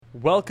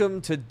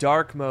Welcome to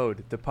Dark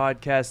Mode, the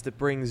podcast that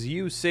brings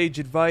you sage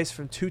advice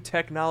from two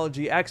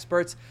technology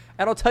experts.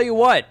 And I'll tell you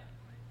what,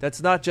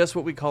 that's not just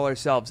what we call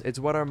ourselves. It's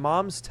what our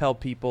moms tell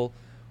people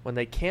when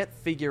they can't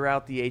figure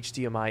out the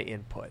HDMI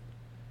input.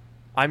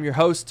 I'm your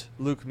host,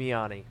 Luke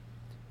Miani.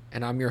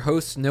 And I'm your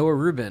host, Noah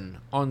Rubin.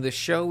 On this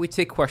show, we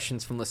take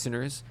questions from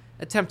listeners,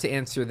 attempt to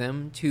answer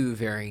them to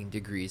varying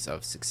degrees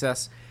of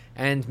success,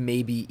 and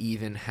maybe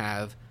even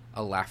have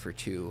a laugh or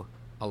two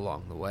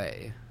along the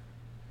way.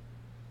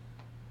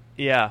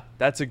 Yeah,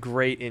 that's a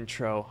great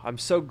intro. I'm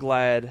so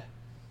glad.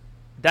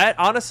 That,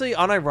 honestly,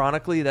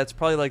 unironically, that's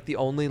probably like the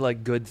only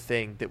like good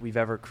thing that we've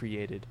ever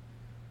created.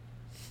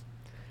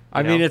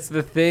 I mean, it's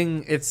the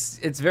thing. It's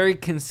very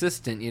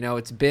consistent. You know,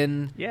 it's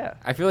been. Yeah.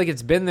 I feel like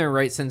it's been there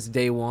right since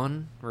day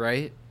one,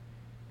 right?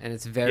 And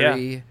it's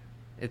very.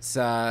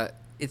 Yeah.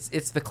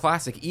 It's the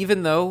classic.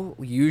 Even though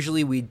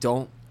usually we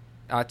don't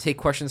take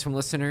questions from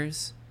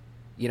listeners,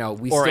 you know,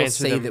 we or still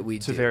say that we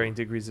to do. varying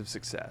degrees of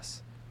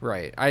success.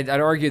 Right. I'd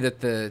argue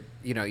that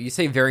you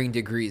say varying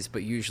degrees,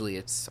 but usually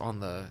it's on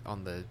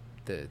the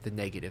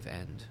negative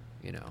end,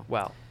 you know.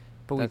 Well,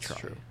 but we that's try.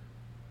 True.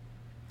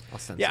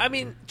 Yeah, I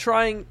mean,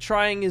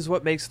 trying is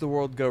what makes the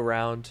world go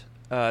round.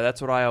 That's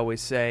what I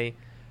always say.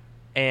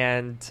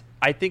 And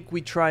I think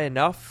we try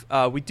enough.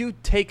 We do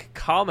take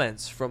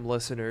comments from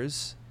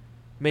listeners,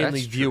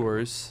 mainly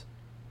viewers.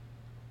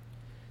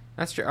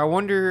 That's true. I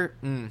wonder.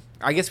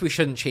 I guess we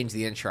shouldn't change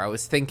the intro. I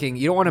was thinking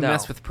you don't want to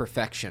mess with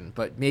perfection,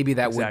 but maybe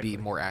that would be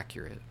more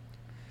accurate.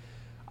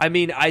 I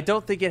mean, I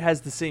don't think it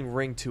has the same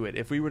ring to it.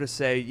 If we were to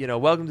say, you know,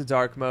 welcome to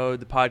Dark Mode,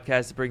 the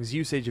podcast that brings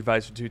you sage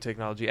advice from two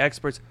technology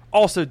experts,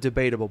 also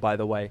debatable, by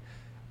the way.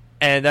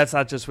 And that's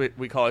not just what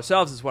we call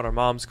ourselves. It's what our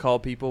moms call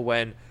people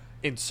when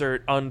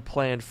insert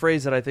unplanned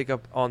phrase that I think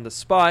up on the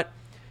spot.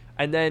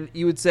 And then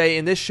you would say,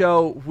 in this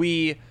show,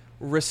 we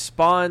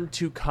respond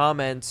to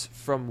comments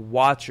from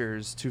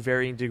watchers to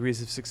varying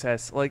degrees of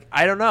success. Like,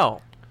 I don't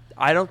know.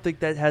 I don't think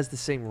that has the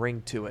same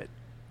ring to it.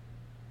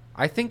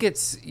 I think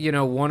it's,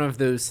 one of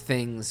those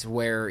things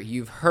where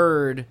you've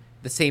heard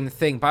the same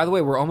thing. By the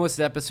way, we're almost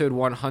at episode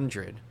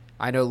 100.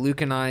 I know Luke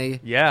and I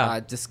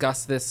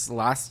discussed this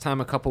last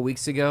time a couple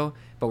weeks ago,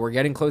 but we're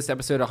getting close to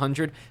episode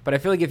 100. But I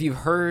feel like if you've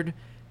heard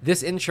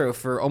this intro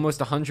for almost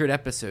 100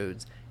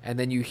 episodes and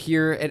then you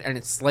hear it and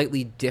it's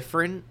slightly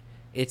different,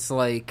 it's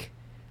like,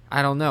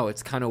 I don't know.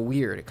 It's kind of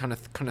weird. It kind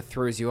of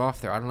throws you off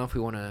there. I don't know if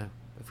we want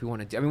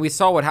to do. I mean, we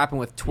saw what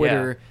happened with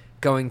Twitter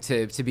going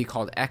to be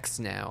called X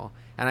now,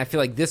 and I feel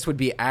like this would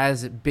be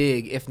as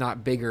big, if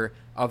not bigger,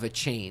 of a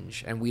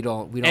change. And we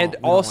don't. And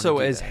also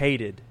as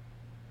hated.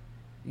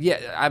 Yeah,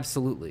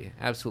 absolutely.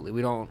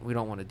 We don't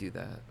want to do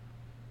that.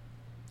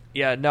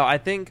 Yeah, no. I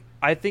think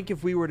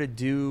if we were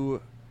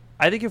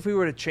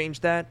to change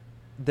that,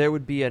 there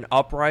would be an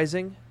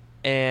uprising,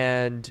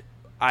 and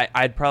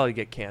I'd probably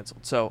get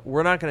canceled. So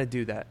we're not going to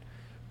do that.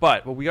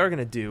 But what we are going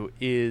to do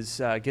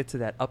is get to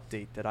that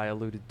update that I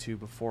alluded to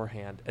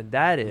beforehand. And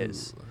that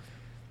is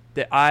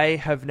that I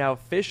have now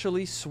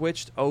officially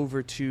switched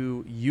over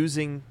to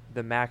using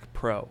the Mac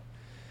Pro.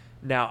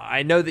 Now,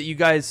 I know that you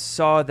guys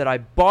saw that I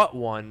bought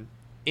one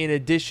in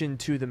addition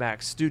to the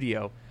Mac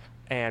Studio.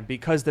 And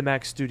because the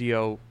Mac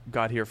Studio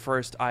got here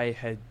first, I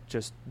had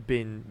just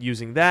been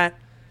using that.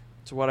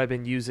 It's what I've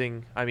been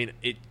using. I mean,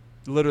 it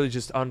literally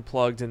just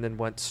unplugged and then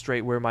went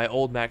straight where my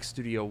old Mac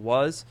Studio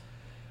was.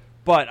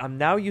 But I'm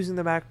now using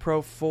the Mac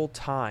Pro full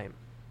time.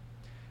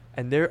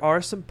 And there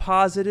are some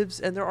positives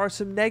and there are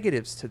some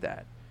negatives to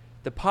that.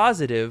 The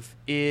positive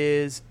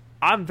is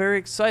I'm very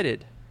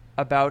excited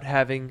about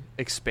having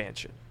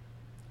expansion.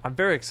 I'm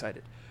very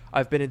excited.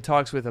 I've been in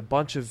talks with a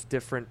bunch of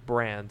different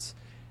brands,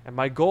 and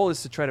my goal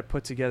is to try to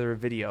put together a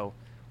video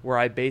where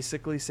I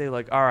basically say,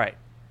 like, all right,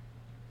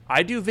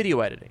 I do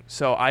video editing,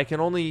 so I can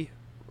only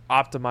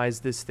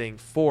optimize this thing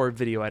for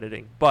video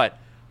editing, but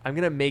I'm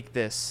going to make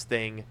this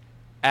thing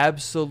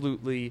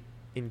absolutely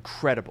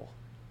incredible.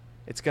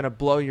 It's going to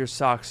blow your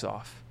socks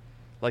off.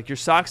 Like, your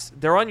socks,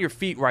 they're on your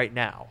feet right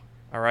now,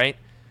 all right?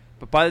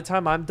 But by the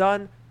time I'm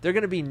done, they're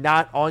going to be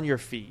not on your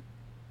feet.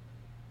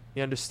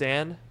 You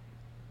understand?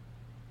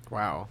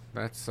 Wow,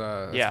 that's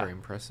very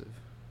impressive.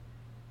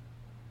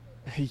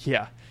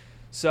 Yeah.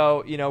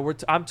 So,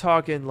 I'm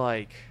talking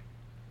like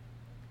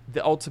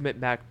the ultimate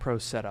Mac Pro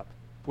setup.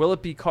 Will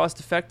it be cost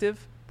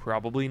effective?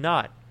 Probably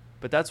not.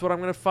 But that's what I'm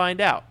going to find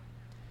out.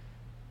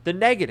 The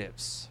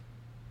negatives.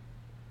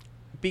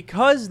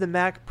 Because the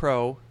Mac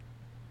Pro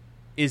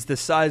is the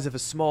size of a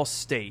small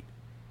state,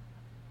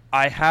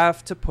 I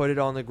have to put it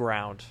on the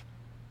ground,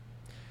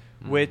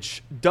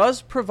 which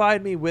does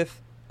provide me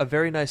with a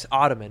very nice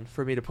ottoman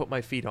for me to put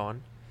my feet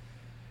on,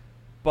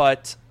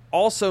 but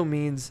also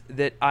means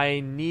that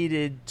I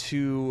needed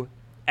to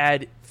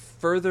add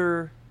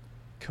further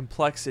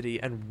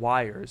complexity and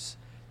wires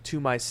to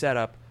my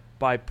setup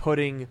by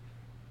putting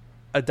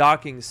a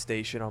docking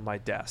station on my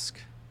desk.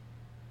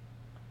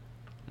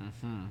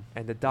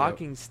 And the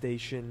docking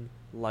station,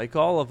 like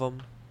all of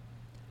them,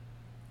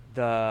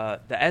 the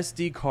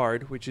SD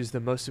card, which is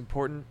the most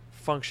important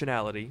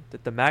functionality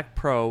that the Mac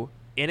Pro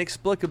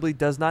inexplicably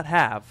does not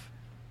have,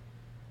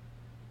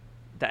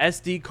 The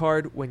SD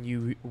card, when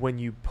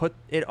you put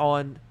it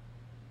on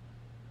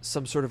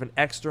some sort of an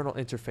external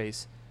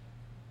interface,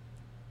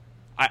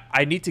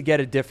 I need to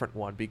get a different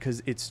one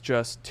because it's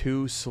just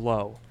too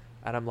slow.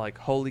 And I'm like,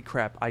 holy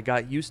crap, I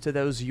got used to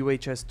those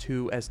UHS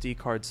 2 SD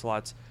card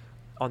slots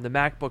on the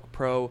MacBook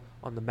Pro,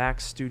 on the Mac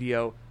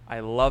Studio. I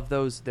love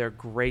those. They're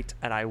great,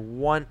 and I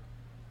want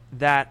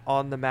that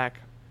on the Mac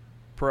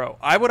Pro.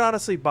 I would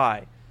honestly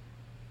buy,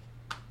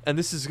 and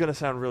this is going to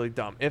sound really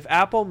dumb, if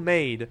Apple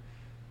made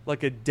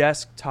like a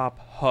desktop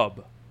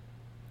hub,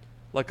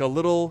 like a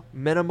little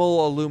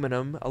minimal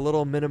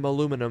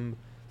aluminum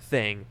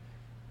thing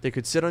that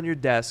could sit on your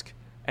desk,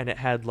 and it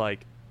had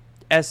like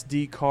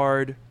SD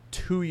card,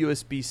 2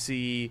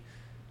 USB-C,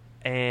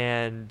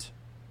 and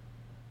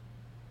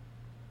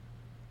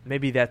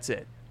maybe that's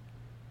it.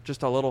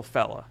 Just a little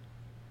fella.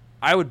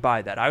 I would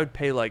buy that. I would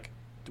pay like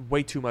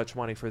way too much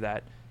money for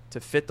that to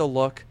fit the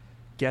look,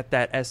 get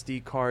that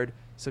SD card,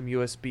 some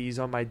USBs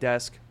on my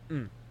desk.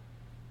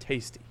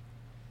 Tasty.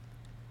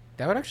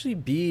 That would actually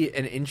be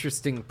an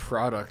interesting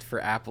product for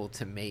Apple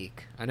to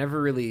make. I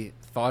never really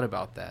thought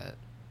about that.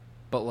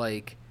 But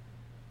like,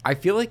 I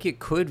feel like it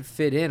could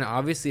fit in.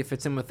 Obviously, it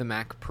fits in with the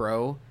Mac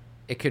Pro.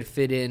 It could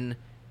fit in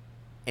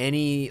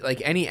any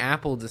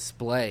Apple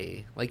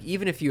display. Like,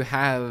 even if you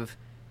have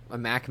a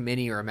Mac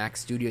Mini or a Mac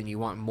Studio and you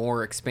want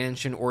more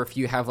expansion, or if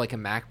you have like a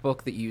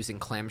MacBook that you use in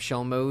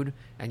clamshell mode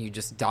and you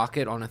just dock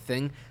it on a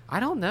thing. I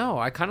don't know.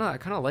 I kind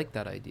of like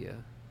that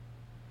idea.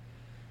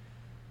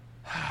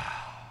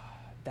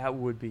 That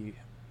would be...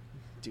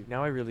 Dude,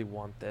 now I really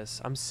want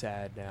this. I'm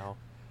sad now.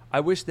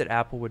 I wish that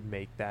Apple would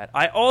make that.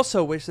 I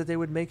also wish that they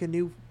would make a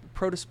new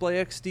Pro Display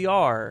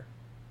XDR.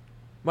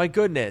 My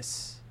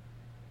goodness.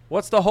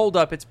 What's the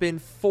holdup? It's been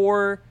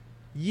 4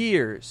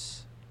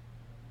 years.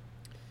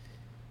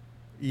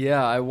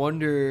 Yeah, I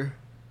wonder...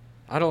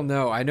 I don't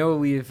know. I know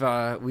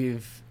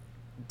we've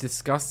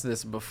discussed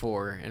this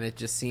before, and it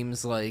just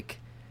seems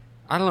like...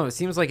 I don't know. It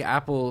seems like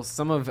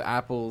some of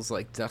Apple's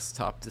like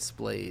desktop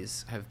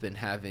displays have been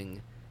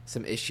having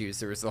some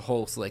issues. There was the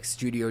whole like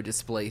studio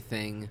display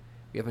thing.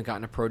 We haven't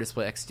gotten a Pro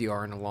Display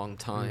XDR in a long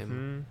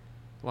time.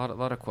 Mm-hmm. A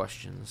lot of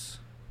questions.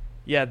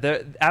 Yeah,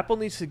 Apple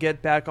needs to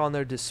get back on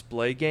their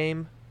display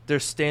game, their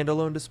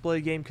standalone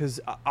display game,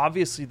 because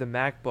obviously the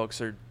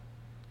MacBooks are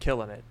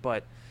killing it.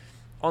 But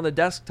on the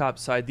desktop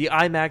side, the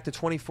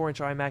 24-inch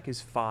iMac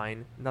is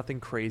fine, nothing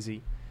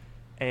crazy.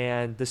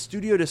 And the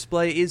studio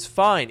display is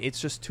fine. It's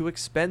just too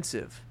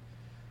expensive.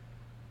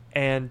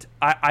 And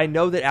I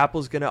know that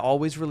Apple's going to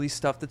always release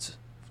stuff that's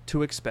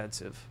too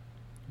expensive.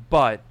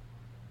 But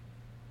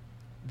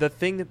the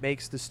thing that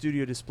makes the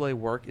studio display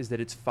work is that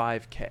it's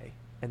 5K.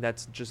 And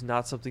that's just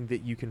not something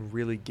that you can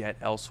really get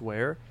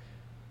elsewhere.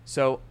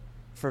 So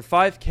for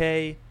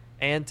 5K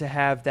and to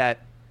have that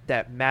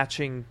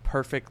matching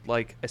perfect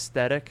like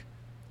aesthetic,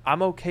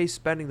 I'm okay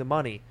spending the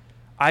money.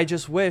 I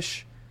just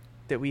wish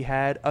that we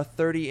had a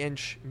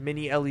 30-inch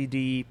mini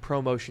LED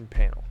ProMotion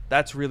panel.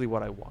 That's really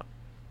what I want.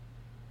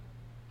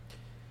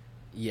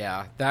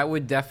 Yeah, that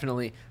would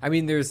definitely... I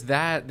mean, there's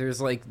that.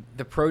 There's like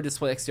the Pro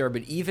Display XDR,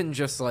 but even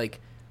just like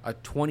a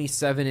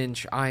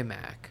 27-inch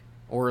iMac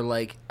or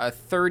like a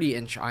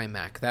 30-inch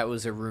iMac, that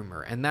was a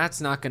rumor. And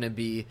that's not going to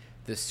be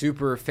the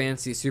super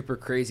fancy, super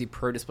crazy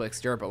Pro Display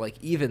XDR, but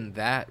like even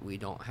that we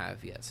don't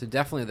have yet. So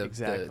definitely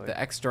the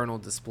external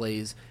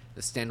displays,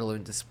 the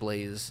standalone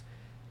displays...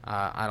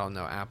 I don't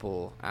know.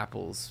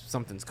 Apple's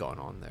something's going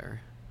on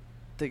there.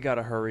 They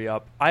gotta hurry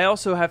up. I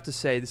also have to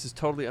say, this is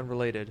totally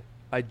unrelated.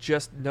 I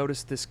just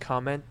noticed this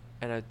comment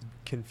and it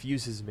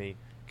confuses me.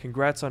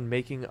 Congrats on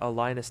making a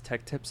Linus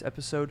Tech Tips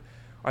episode.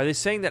 Are they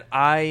saying that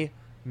I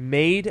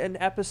made an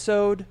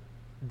episode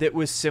that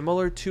was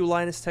similar to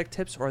Linus Tech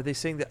Tips, or are they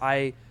saying that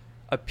I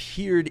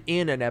appeared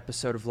in an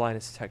episode of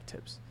Linus Tech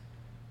Tips?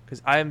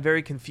 Because I am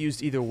very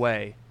confused either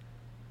way.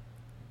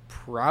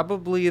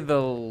 Probably the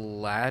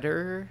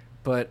latter.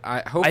 But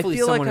hopefully I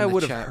feel someone like I in the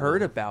would have chat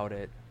heard about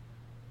it.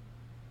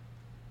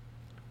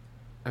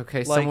 Okay,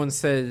 like, someone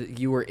said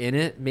you were in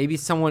it. Maybe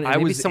someone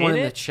in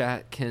the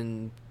chat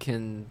can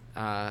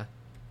why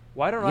don't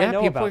I know about this?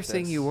 Yeah, people are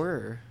saying you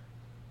were.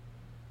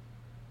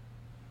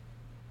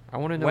 I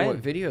want to know what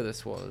video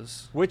this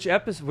was. Which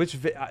episode?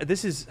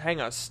 This is...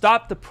 Hang on.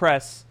 Stop the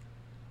press.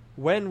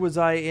 When was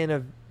I in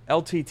a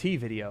LTT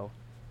video?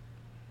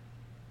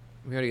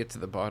 We got to get to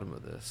the bottom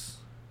of this.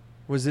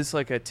 Was this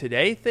like a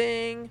today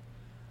thing?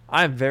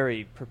 I'm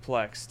very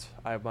perplexed,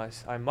 I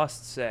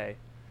must say.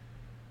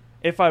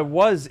 If I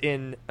was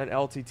in an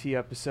LTT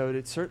episode,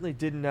 it certainly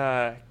didn't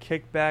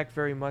kick back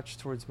very much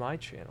towards my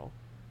channel.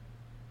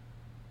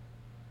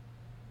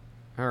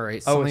 All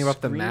right, something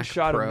about the Mac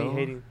Pro. Of me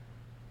hating...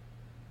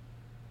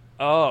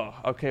 Oh,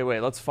 okay, wait,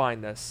 let's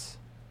find this.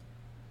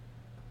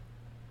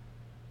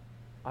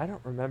 I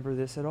don't remember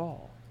this at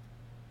all.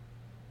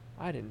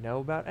 I didn't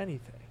know about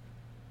anything.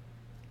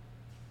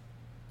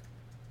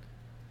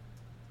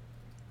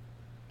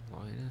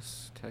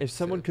 If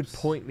someone could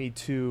point me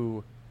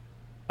to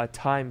a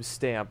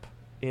timestamp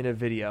in a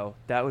video,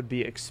 that would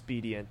be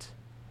expedient.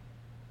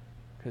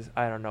 Because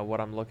I don't know what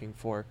I'm looking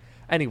for.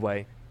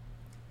 Anyway,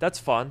 That's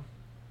fun.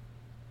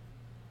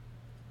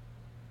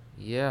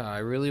 Yeah, I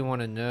really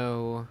want to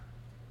know.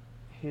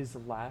 His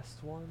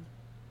last one?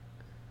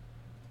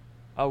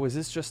 Oh, is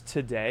this just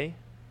today?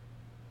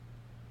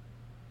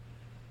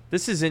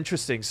 This is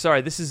interesting. Sorry,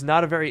 this is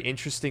not a very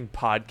interesting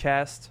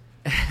podcast.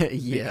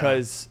 Yeah.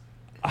 Because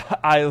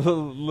I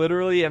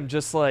literally am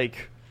just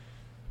like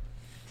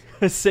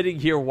sitting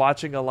here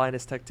watching a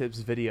Linus Tech Tips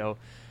video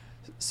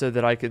so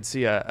that I could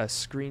see a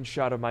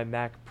screenshot of my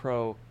Mac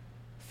Pro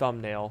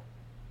thumbnail.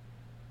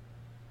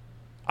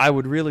 I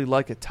would really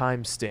like a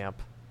timestamp.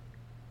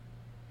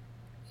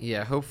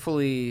 Yeah,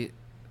 hopefully,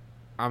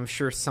 I'm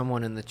sure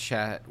someone in the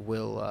chat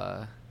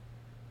will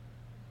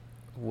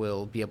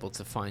be able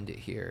to find it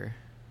here.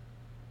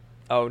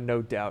 Oh,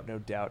 no doubt, no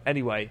doubt.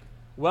 Anyway,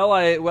 while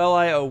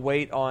I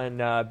await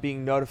on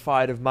being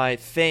notified of my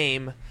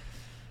fame,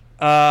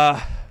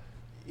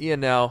 you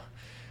know.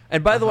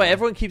 And by the way,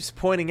 everyone keeps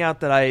pointing out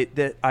that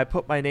I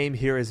put my name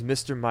here as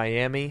Mr.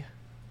 Miami,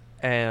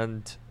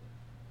 and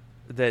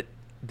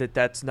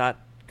that's not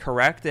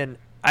correct. And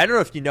I don't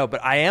know if you know,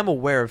 but I am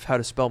aware of how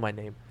to spell my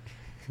name.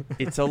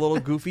 It's a little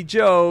goofy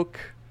joke.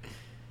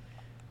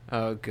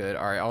 Oh, good.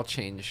 All right, I'll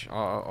change.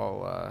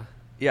 I'll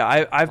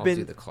I've been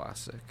do the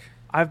classic.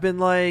 I've been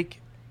like,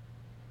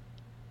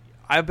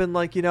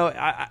 you know,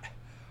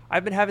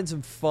 I've been having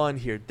some fun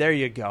here. There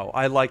you go.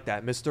 I like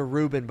that, Mr.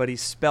 Rubin, but he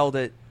spelled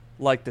it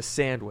like the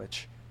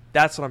sandwich.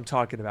 That's what I'm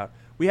talking about.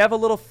 We have a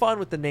little fun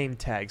with the name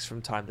tags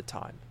from time to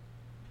time.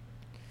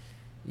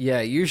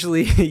 Yeah,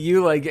 usually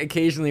you like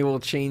occasionally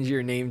will change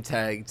your name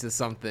tag to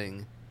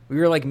something. We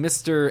were like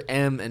Mr.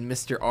 M and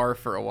Mr. R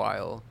for a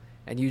while,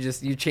 and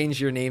you changed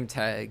your name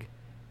tag,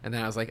 and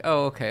then I was like,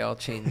 oh, okay, I'll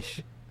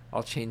change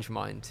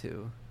mine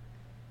too.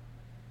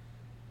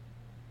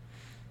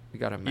 We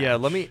got a match.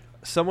 Yeah,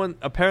 someone,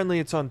 apparently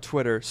it's on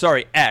Twitter.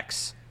 Sorry,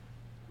 X.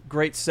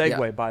 Great segue,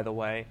 yeah. By the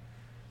way.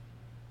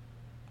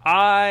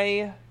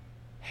 I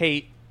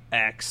hate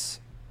X.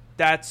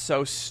 That's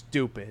so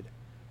stupid.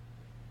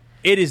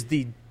 It is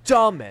the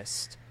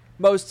dumbest,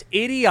 most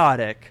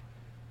idiotic,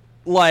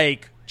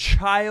 like,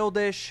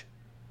 childish,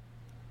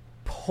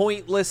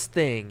 pointless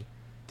thing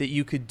that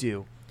you could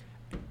do.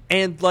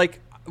 And, like,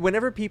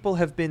 whenever people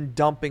have been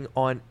dumping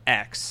on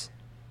X,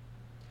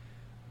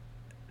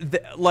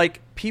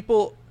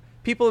 people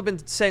have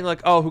been saying,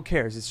 like, oh, who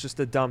cares? It's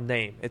just a dumb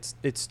name. It's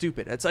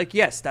stupid. It's like,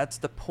 yes, that's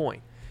the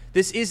point.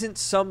 This isn't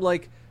some,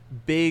 like,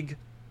 big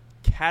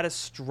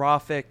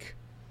catastrophic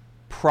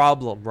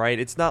problem, right?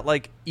 It's not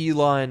like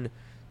Elon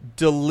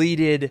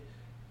deleted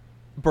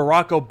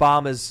Barack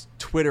Obama's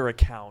Twitter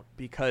account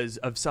because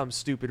of some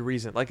stupid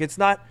reason. Like, it's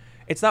not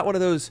one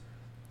of those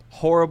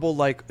horrible,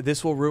 like,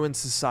 this will ruin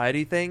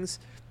society things.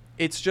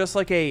 It's just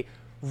like a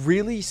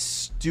really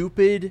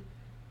stupid,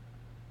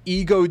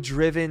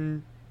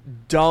 ego-driven,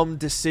 dumb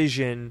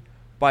decision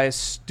by a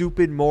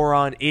stupid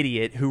moron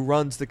idiot who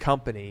runs the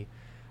company.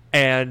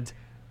 And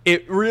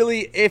it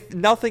really, if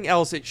nothing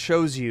else, it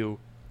shows you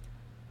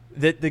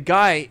that the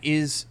guy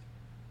is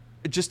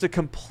just a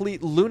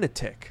complete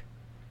lunatic.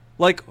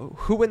 Like,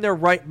 who in their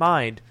right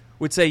mind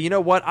would say, you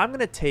know what, I'm going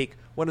to take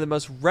one of the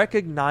most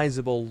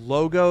recognizable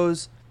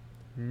logos,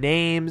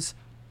 names,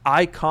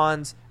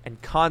 icons,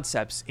 and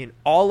concepts in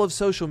all of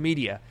social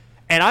media,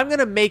 and I'm going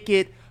to make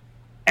it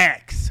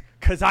X,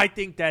 because I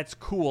think that's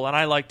cool, and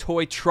I like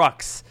toy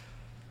trucks.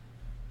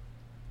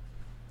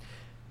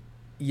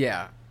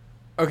 Yeah.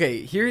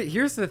 Okay,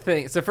 here's the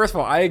thing. So first of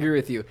all, I agree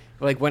with you.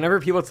 Like, whenever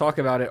people talk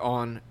about it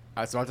on,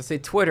 I was about to say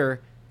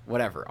Twitter,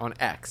 whatever, on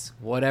X,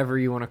 whatever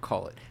you want to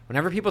call it.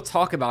 Whenever people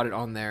talk about it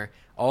on there,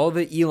 all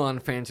the Elon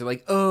fans are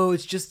like, oh,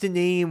 it's just a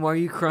name. Why are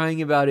you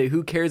crying about it?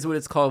 Who cares what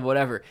it's called?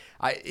 Whatever.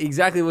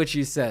 Exactly what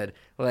you said.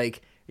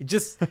 Like,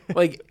 just,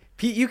 like,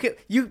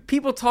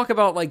 people talk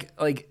about,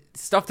 like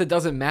stuff that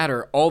doesn't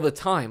matter all the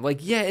time. Like,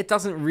 yeah, it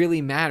doesn't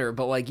really matter,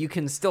 but, like, you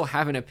can still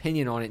have an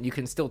opinion on it, and you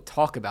can still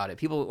talk about it.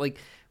 People, like,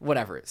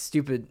 whatever,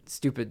 stupid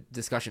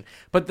discussion.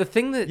 But the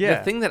thing that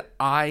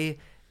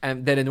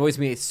that annoys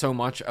me so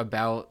much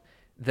about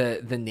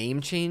the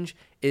name change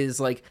is,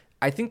 like,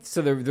 I think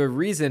so the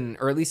reason,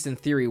 or at least in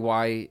theory,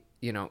 why,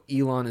 you know,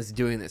 Elon is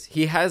doing this,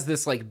 he has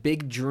this, like,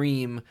 big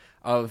dream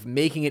of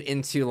making it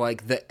into,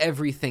 like, the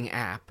everything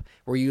app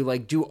where you,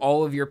 like, do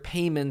all of your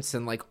payments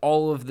and, like,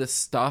 all of this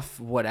stuff,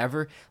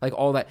 whatever, like,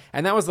 all that.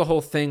 And that was the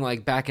whole thing,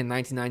 like, back in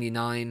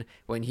 1999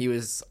 when he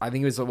was, I think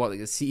he was like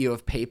the CEO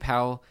of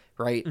PayPal,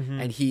 right? Mm-hmm.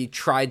 And he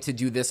tried to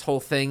do this whole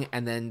thing,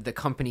 and then the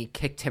company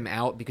kicked him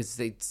out because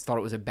they thought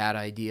it was a bad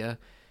idea.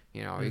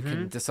 You know, you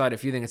can decide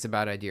if you think it's a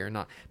bad idea or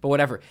not. But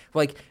whatever.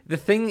 Like, the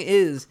thing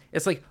is,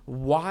 it's like,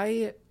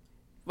 why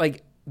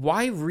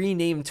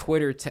rename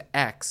Twitter to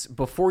X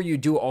before you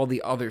do all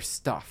the other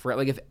stuff, right?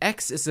 Like, if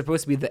X is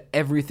supposed to be the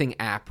everything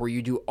app where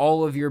you do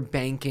all of your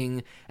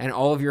banking and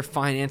all of your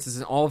finances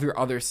and all of your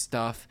other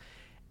stuff,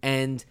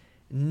 and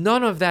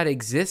none of that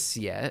exists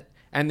yet,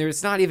 and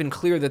there's not even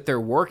clear that they're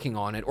working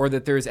on it or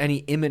that there's any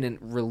imminent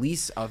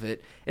release of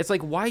it. It's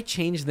like, why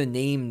change the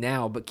name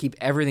now but keep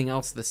everything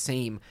else the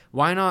same?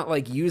 Why not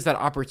like use that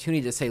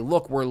opportunity to say,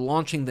 look, we're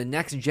launching the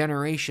next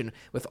generation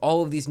with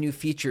all of these new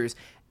features,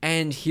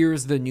 and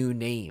here's the new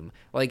name.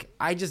 Like,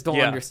 I just don't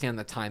understand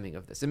the timing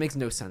of this. It makes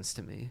no sense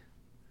to me.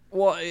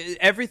 Well,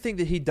 everything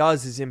that he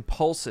does is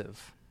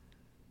impulsive.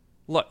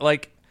 Look,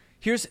 like,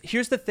 here's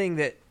the thing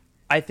that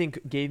I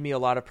think gave me a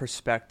lot of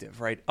perspective,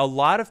 right? A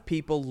lot of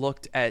people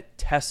looked at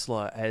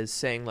Tesla as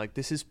saying, like,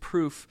 this is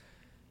proof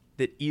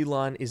that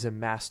Elon is a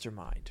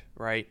mastermind,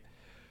 right?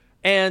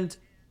 And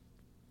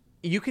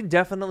you can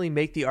definitely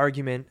make the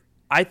argument.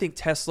 I think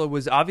Tesla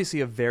was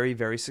obviously a very,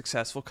 very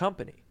successful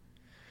company.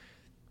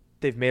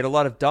 They've made a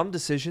lot of dumb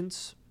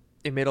decisions.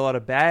 They made a lot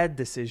of bad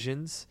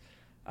decisions.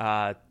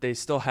 They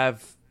still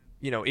have,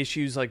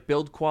 issues like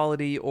build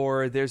quality,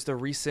 or there's the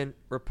recent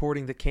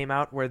reporting that came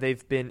out where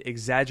they've been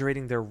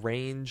exaggerating their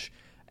range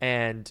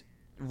and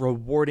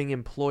rewarding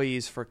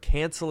employees for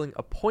canceling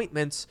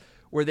appointments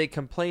where they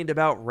complained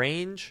about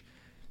range.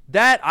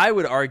 That, I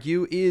would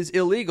argue, is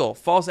illegal,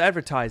 false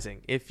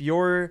advertising. If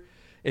you're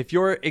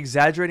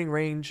exaggerating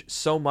range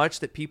so much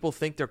that people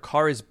think their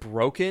car is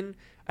broken,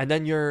 and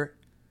then you're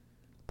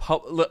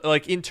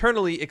like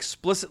internally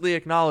explicitly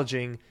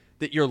acknowledging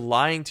that you're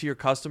lying to your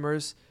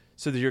customers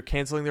so that you're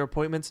canceling their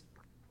appointments,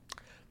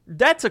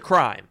 that's a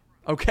crime,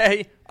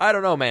 okay? I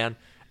don't know, man.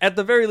 At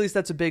the very least,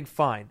 that's a big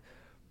fine.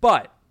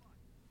 But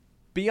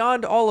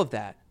beyond all of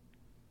that,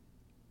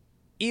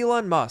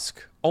 Elon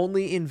Musk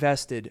only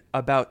invested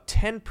about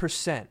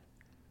 10%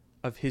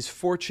 of his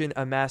fortune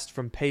amassed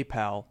from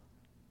PayPal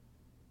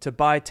to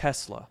buy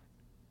Tesla.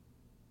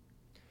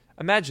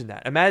 Imagine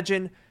that.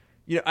 Imagine,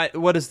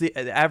 what is the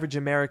average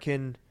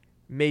American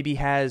maybe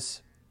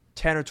has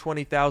 $10,000 or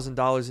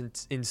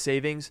 $20,000 in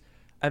savings.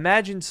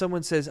 Imagine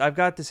someone says, I've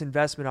got this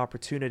investment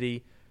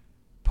opportunity,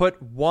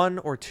 put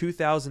 $1,000 or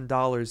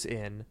 $2,000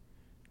 in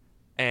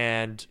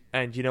and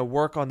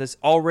work on this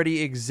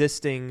already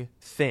existing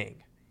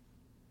thing.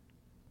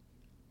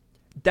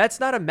 That's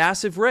not a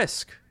massive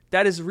risk.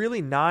 That is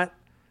really not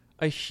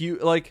a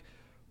huge,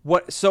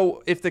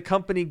 so if the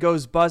company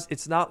goes bust,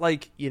 it's not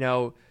like,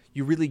 you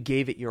really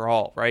gave it your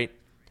all, right?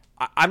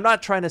 I'm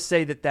not trying to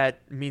say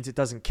that means it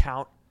doesn't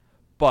count,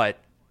 but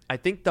I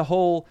think the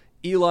whole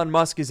Elon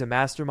Musk is a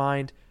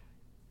mastermind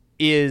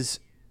is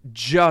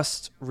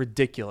just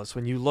ridiculous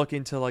when you look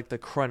into like the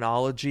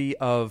chronology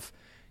of,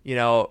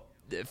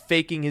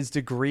 faking his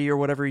degree or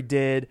whatever he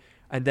did,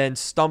 and then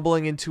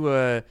stumbling into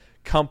a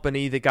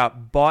company that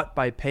got bought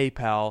by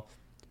PayPal.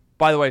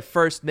 By the way,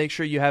 first, make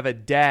sure you have a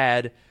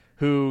dad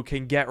who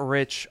can get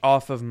rich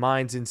off of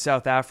mines in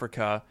South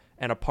Africa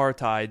and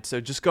apartheid.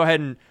 So just go ahead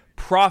and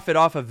profit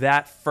off of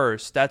that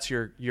first. That's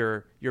your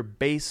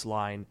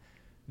baseline.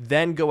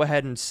 Then go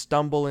ahead and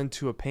stumble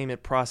into a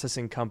payment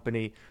processing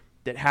company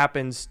that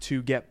happens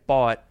to get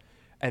bought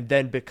and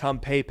then become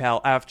PayPal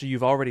after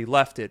you've already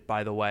left it,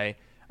 by the way,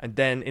 and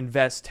then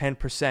invest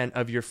 10%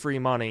 of your free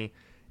money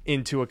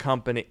into a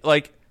company.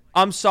 Like,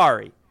 I'm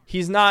sorry.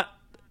 He's not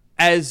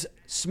as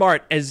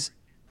smart as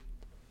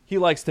he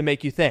likes to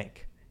make you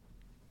think.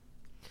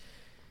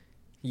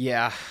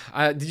 Yeah.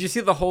 Did you see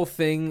the whole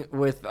thing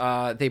with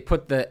they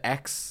put the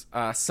X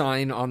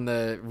sign on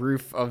the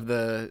roof of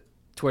the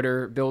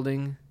Twitter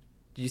building?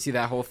 Did you see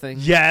that whole thing?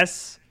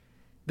 Yes.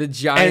 The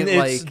giant,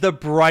 and it's the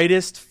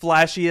brightest,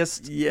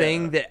 flashiest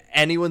thing that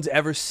anyone's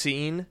ever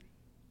seen.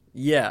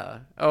 Yeah.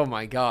 Oh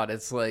my God.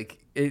 It's like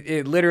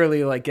it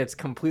literally like gets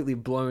completely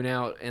blown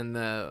out and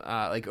the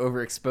like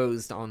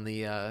overexposed on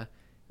the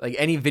like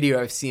any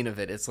video I've seen of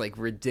it. It's like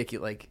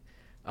ridiculous. Like,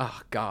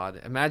 oh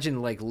God,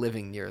 imagine like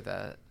living near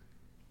that.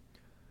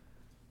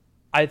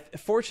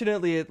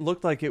 Fortunately, it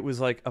looked like it was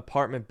like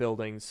apartment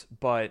buildings,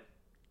 but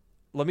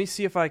let me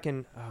see if I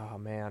can. Oh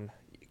man,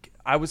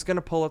 I was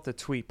gonna pull up the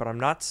tweet, but I'm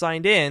not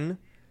signed in,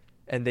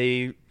 and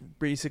they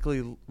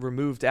basically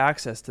removed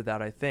access to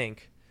that, I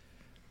think.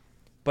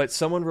 But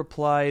someone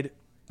replied.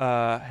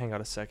 Hang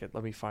on a second.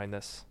 Let me find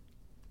this.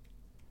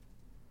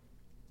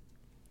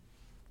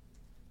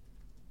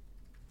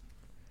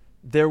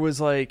 There was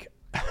like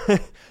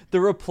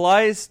the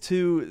replies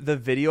to the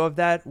video of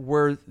that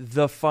were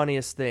the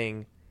funniest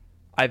thing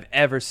I've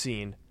ever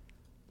seen.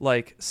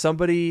 Like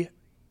somebody,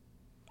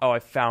 I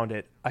found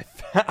it. I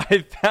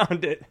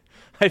found it.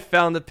 I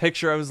found the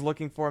picture I was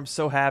looking for. I'm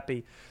so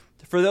happy.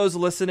 For those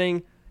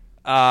listening,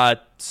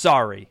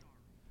 sorry.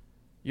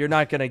 You're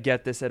not going to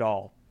get this at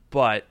all.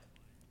 But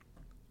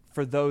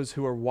for those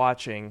who are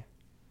watching,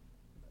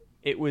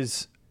 it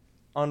was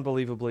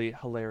unbelievably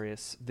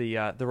hilarious.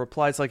 The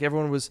replies, like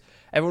everyone was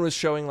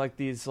showing like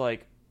these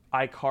like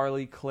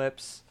iCarly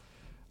clips.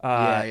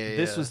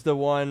 This was the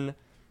one.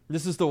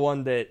 This is the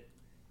one that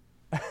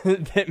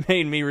that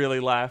made me really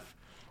laugh.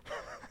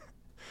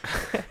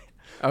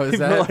 Oh, is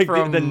that like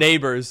from the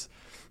neighbors?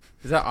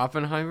 Is that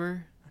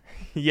Oppenheimer?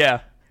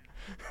 Yeah.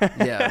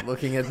 Yeah,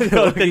 looking at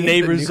the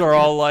neighbors are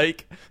all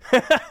like,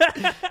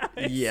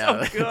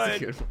 yeah, so good. That's a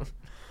good one.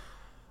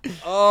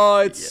 Oh,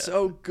 it's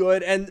so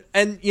good.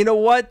 And you know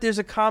what? There's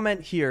a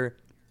comment here.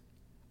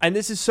 And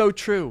this is so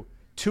true.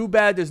 Too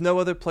bad there's no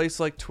other place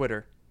like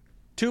Twitter.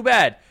 Too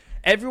bad.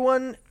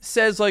 Everyone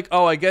says like,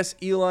 oh, I guess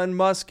Elon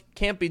Musk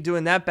can't be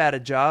doing that bad a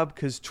job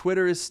because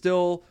Twitter is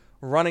still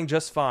running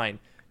just fine.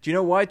 Do you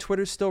know why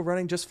Twitter's still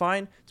running just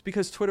fine? It's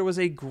because Twitter was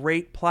a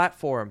great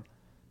platform.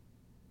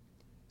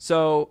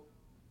 So,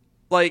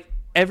 like,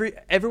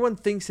 everyone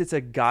thinks it's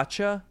a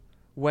gotcha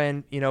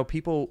when, you know,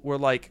 people were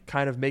like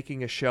kind of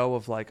making a show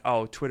of like,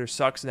 oh, Twitter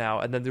sucks now.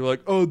 And then they're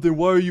like, oh, then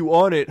why are you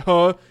on it,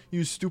 huh?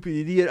 You stupid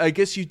idiot. I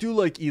guess you do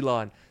like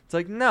Elon. It's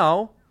like,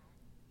 no.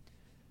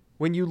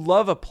 When you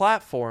love a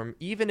platform,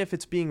 even if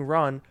it's being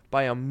run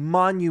by a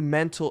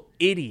monumental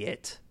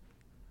idiot,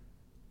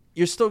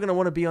 you're still going to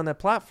want to be on that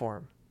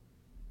platform.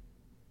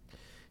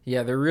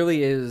 Yeah, there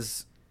really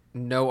is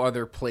no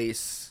other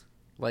place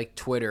like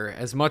Twitter.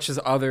 As much as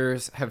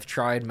others have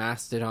tried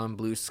Mastodon,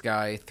 Blue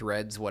Sky,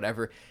 Threads,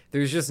 whatever,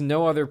 there's just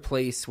no other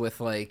place with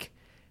like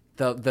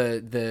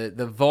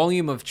the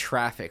volume of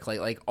traffic,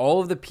 like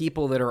all of the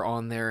people that are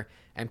on there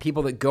and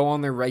people that go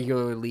on there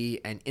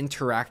regularly and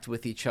interact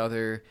with each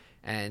other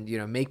and, you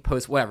know, make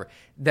posts, whatever.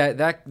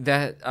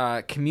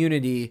 That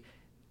community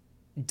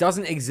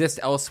doesn't exist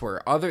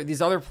elsewhere.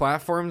 These other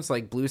platforms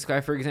like Blue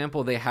Sky, for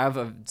example, they have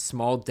a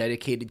small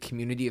dedicated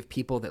community of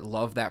people that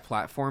love that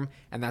platform,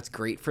 and that's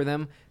great for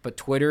them. But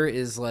Twitter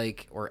is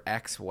like, or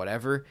X,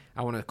 whatever.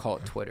 I want to call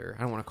it Twitter.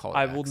 I don't want to call it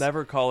X. I will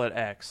never call it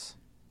X.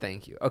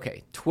 Thank you.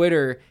 Okay,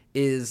 Twitter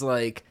is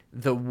like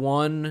the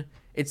one.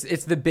 It's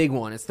the big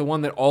one. It's the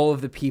one that all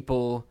of the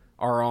people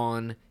are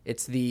on.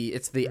 It's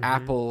the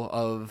Apple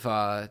of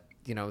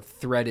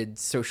threaded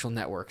social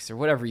networks or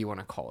whatever you want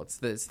to call it.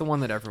 It's the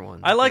one that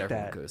everyone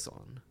goes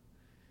on.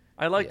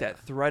 I like that,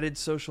 threaded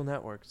social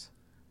networks.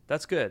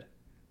 That's good.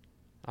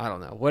 I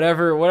don't know.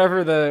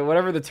 Whatever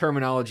the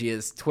terminology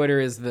is, Twitter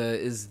is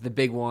the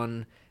big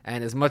one,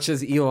 and as much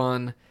as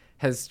Elon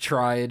has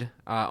tried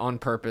on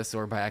purpose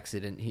or by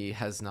accident, he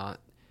has not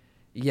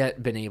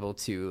yet been able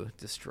to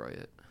destroy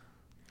it.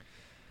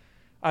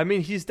 I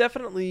mean, he's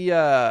definitely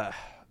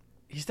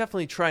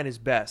trying his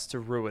best to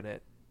ruin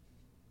it.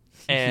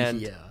 And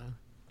yeah.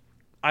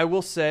 I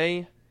will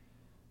say,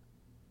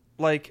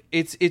 like,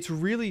 it's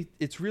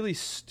really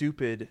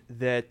stupid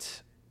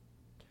that,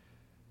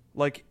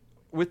 like,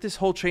 with this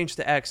whole change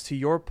to X, to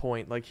your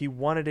point, like, he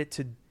wanted it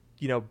to,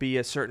 you know, be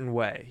a certain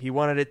way. He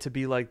wanted it to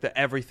be like the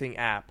everything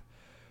app.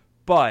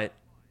 But,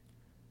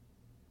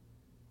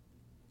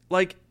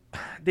 like,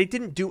 they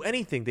didn't do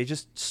anything. They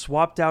just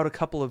swapped out a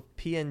couple of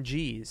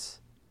PNGs.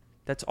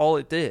 That's all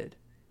it did.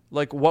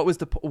 Like,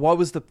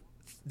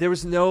 there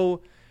was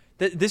no...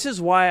 This is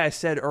why I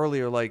said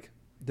earlier, like,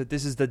 that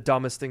this is the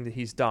dumbest thing that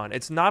he's done.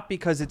 It's not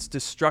because it's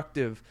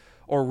destructive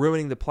or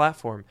ruining the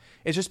platform.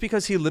 It's just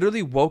because he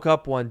literally woke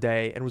up one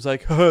day and was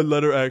like,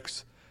 letter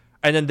X.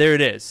 And then there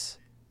it is.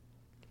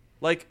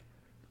 Like,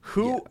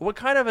 what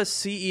kind of a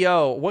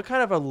CEO, what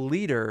kind of a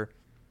leader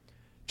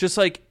just,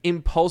 like,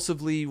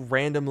 impulsively,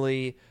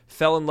 randomly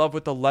fell in love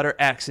with the letter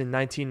X in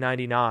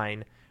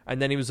 1999.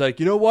 And then he was like,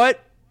 you know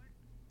what?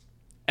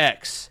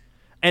 X.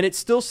 And it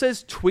still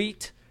says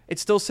tweet. It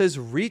still says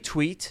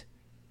retweet.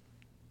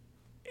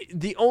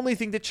 The only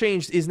thing that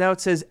changed is now it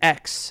says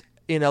X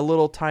in a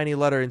little tiny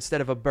letter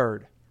instead of a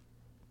bird.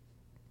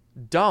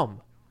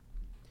 Dumb.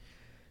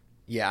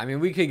 Yeah, I mean,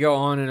 we could go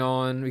on and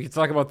on. We could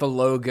talk about the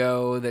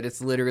logo, that it's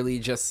literally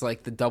just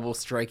like the double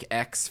strike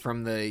X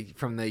from the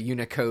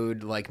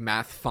Unicode like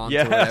math font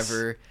or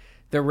whatever.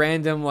 The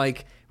random,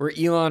 like, where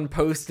Elon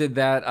posted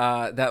that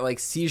like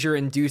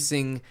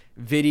seizure-inducing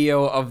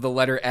video of the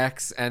letter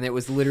X, and it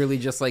was literally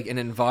just like an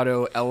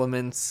Envato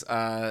Elements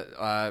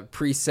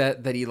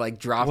preset that he like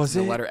dropped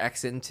the letter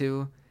X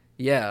into.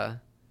 Yeah.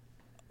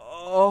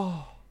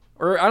 Oh.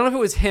 Or I don't know if it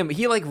was him.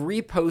 He like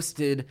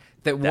reposted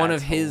that one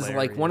of his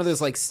hilarious. Like one of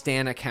those like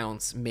Stan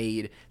accounts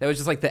made that was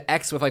just like the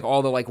X with like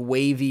all the like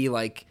wavy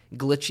like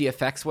glitchy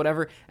effects,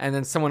 whatever. And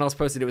then someone else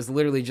posted it was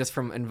literally just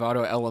from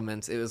Envato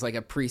Elements. It was like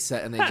a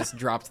preset, and they just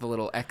dropped the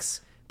little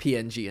X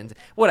PNG and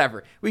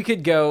whatever. We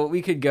could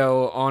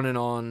go on and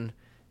on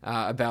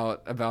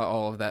about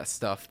all of that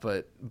stuff,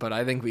 but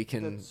I think we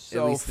can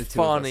at least the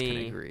two of us can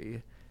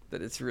agree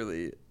that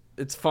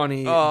it's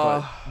funny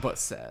but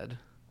sad.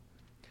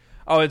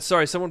 Oh, and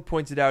sorry, someone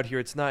pointed out here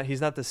he's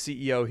not the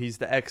CEO, he's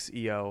the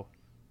ex-EO.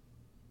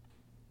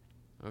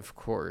 Of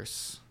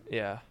course.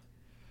 Yeah.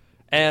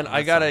 And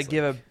I got to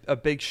give a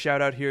big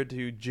shout out here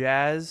to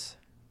Jazz.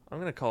 I'm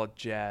going to call it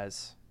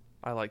Jazz.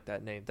 I like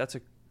that name. That's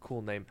a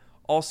cool name.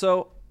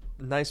 Also,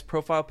 nice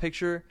profile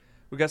picture.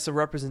 We got some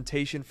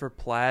representation for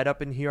Plaid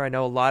up in here. I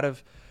know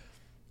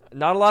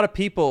not a lot of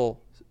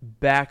people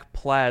back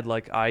Plaid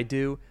like I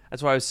do.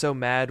 That's why I was so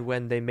mad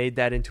when they made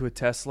that into a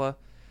Tesla.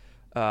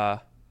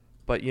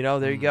 But, you know,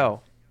 there you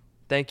go.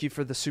 Thank you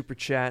for the super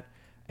chat.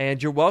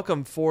 And you're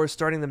welcome for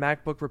starting the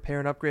MacBook repair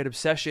and upgrade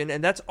obsession.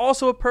 And that's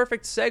also a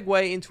perfect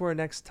segue into our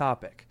next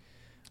topic,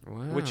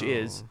 which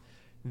is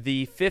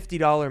the $50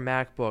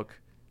 MacBook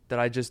that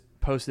I just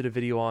posted a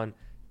video on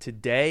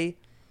today.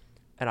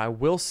 And I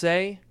will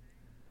say,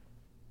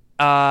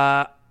 we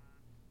are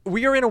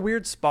in a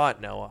weird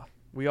spot, Noah.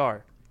 We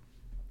are.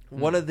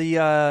 One of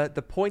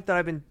the point that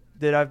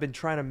I've been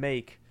trying to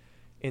make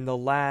in the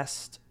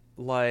last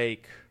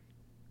like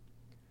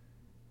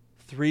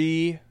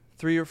three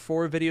or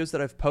four videos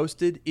that I've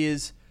posted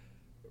is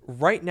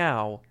right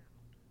now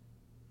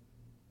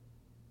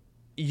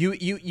you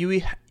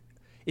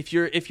if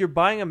you're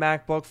buying a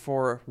MacBook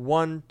for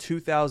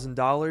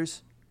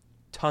 $2,000,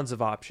 tons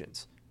of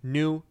options.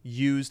 New,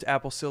 used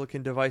Apple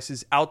Silicon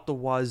devices out the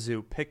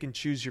wazoo. Pick and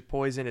choose your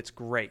poison. It's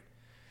great.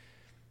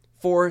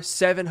 For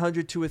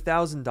 $700 to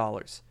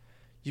 $1,000,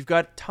 you've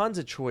got tons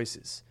of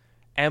choices.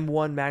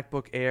 M1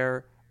 MacBook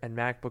Air and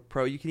MacBook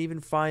Pro. You can even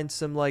find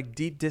some like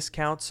deep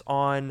discounts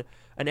on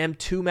an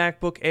M2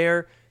 MacBook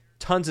Air.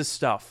 Tons of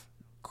stuff.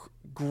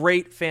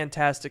 Great,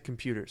 fantastic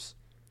computers.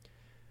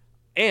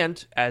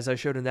 And as I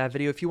showed in that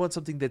video, if you want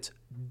something that's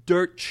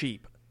dirt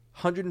cheap,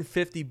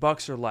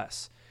 $150 or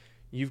less,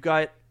 you've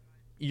got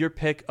your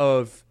pick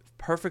of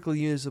perfectly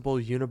usable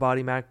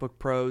unibody MacBook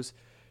Pros.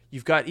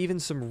 You've got even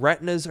some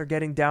Retinas are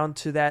getting down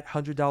to that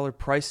 $100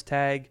 price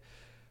tag.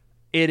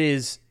 It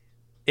is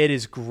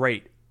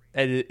great.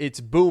 It's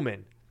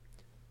booming.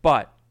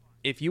 But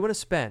if you want to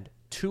spend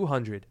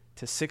 $200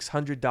 to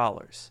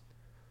 $600,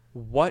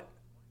 what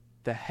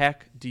the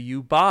heck do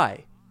you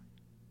buy?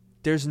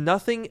 There's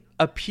nothing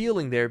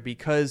appealing there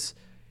because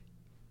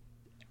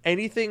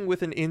anything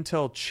with an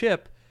Intel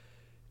chip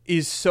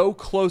is so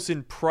close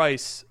in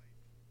price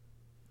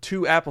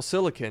to Apple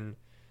Silicon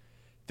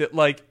that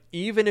like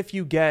even if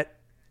you get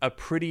a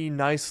pretty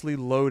nicely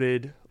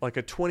loaded like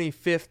a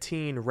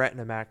 2015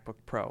 Retina MacBook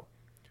Pro,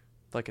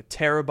 like a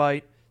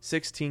terabyte,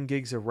 16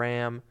 gigs of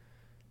RAM,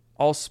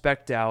 all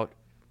spec'd out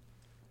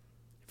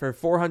for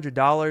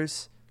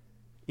 $400,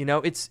 you know,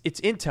 it's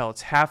Intel.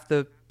 It's half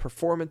the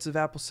performance of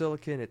Apple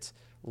Silicon. It's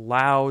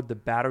loud. The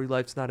battery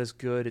life's not as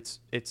good.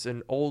 It's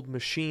an old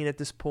machine at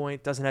this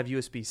point. Doesn't have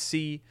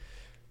USB-C.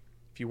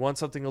 If you want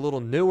something a little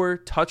newer,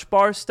 touch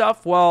bar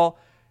stuff, well,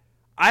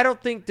 I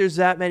don't think there's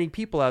that many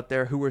people out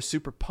there who are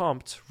super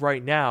pumped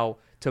right now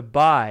to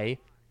buy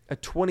a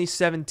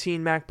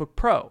 2017 MacBook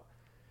Pro.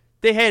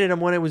 They hated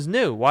them when it was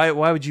new. Why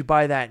would you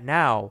buy that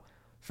now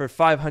for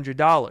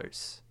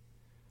 $500?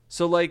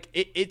 So like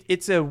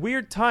it's a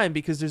weird time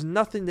because there's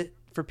nothing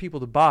for people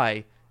to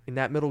buy in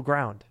that middle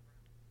ground.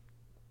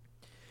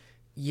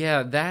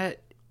 Yeah, that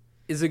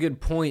is a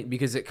good point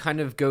because it kind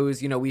of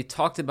goes, you know, we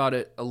talked about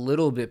it a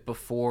little bit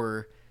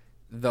before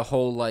the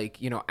whole like,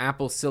 you know,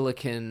 Apple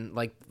Silicon,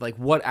 like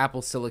what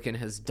Apple Silicon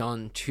has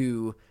done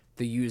to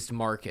the used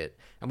market.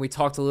 And we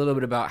talked a little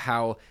bit about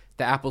how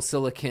the Apple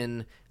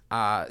Silicon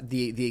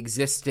the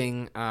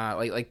existing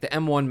like the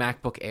M1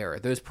 MacBook Air,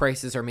 those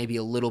prices are maybe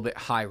a little bit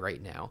high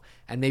right now,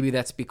 and maybe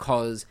that's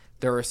because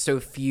there are so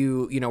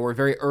few, you know, we're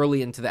very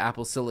early into the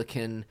Apple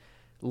Silicon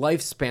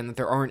lifespan that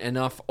there aren't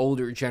enough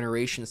older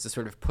generations to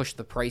sort of push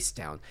the price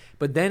down.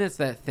 But then it's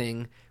that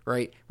thing,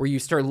 right, where you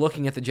start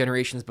looking at the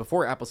generations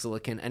before Apple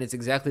Silicon, and it's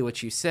exactly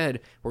what you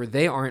said, where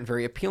they aren't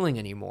very appealing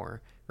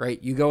anymore,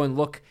 right? You go and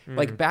look,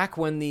 like back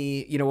when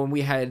when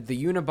we had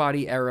the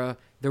unibody era,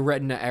 the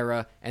Retina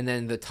era, and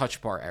then the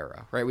Touch Bar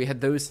era, right? We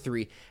had those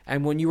three.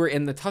 And when you were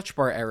in the Touch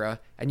Bar era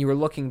and you were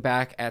looking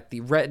back at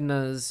the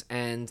Retinas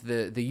and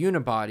the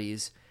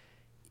unibodies,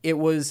 it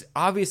was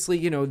obviously,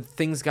 you know,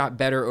 things got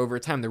better over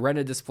time. The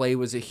Retina display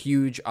was a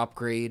huge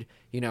upgrade.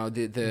 You know,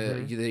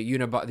 the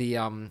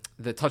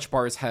Touch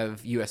Bars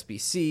have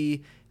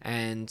USB-C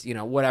and, you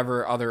know,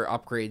 whatever other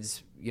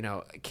upgrades, you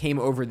know, came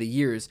over the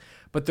years.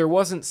 But there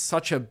wasn't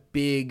such a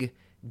big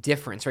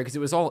difference, right? Because it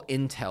was all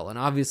Intel, and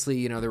obviously,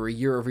 you know, there were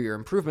year-over-year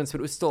improvements, but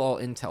it was still all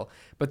Intel.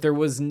 But there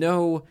was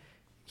no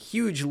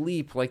huge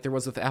leap like there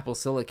was with Apple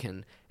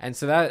Silicon, and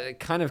so that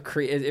kind of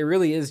it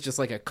really is just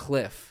like a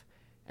cliff,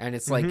 and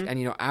it's like, and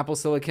you know, Apple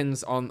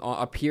Silicon's on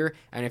up here,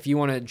 and if you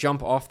want to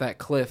jump off that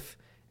cliff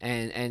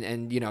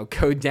and you know,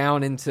 go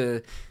down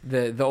into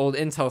the old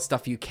Intel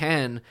stuff, you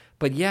can.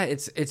 But yeah,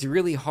 it's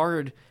really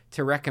hard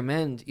to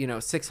recommend, you know,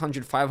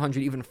 $600, $500,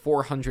 even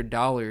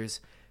 $400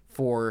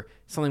 for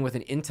something with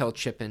an Intel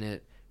chip in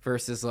it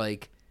versus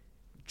like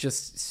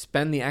just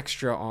spend the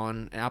extra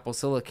on an Apple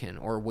Silicon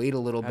or wait a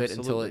little bit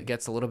until it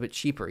gets a little bit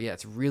cheaper. Yeah,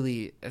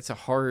 it's a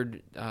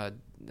hard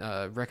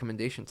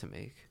recommendation to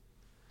make.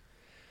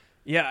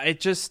 Yeah,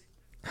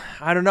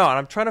 I don't know. And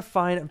I'm trying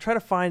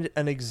to find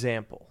an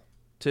example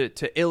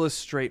to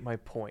illustrate my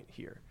point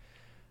here.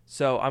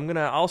 So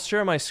I'll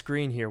share my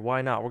screen here.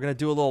 Why not? We're gonna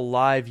do a little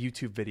live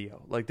YouTube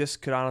video. Like this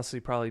could honestly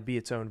probably be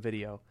its own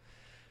video,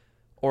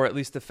 or at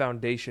least the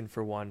foundation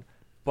for one.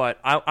 But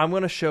I'm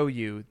going to show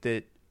you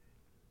that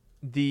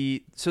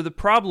the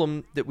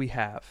problem that we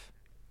have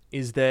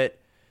is that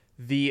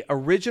the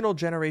original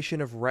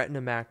generation of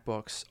Retina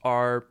MacBooks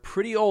are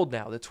pretty old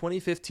now. The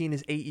 2015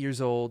 is 8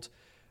 years old,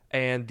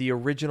 and the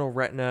original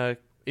Retina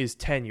is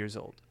 10 years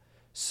old.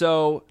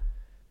 So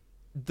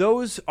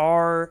those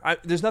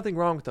there's nothing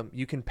wrong with them.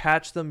 You can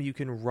patch them. You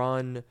can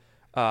run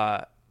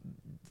the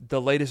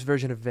latest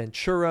version of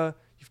Ventura.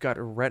 You've got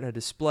a Retina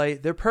display.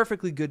 They're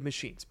perfectly good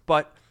machines.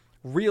 But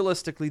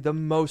realistically, the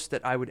most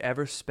that I would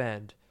ever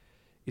spend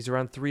is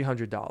around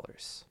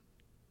 $300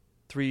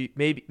 3,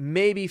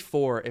 maybe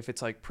 4 if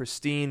it's like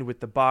pristine with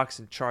the box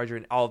and charger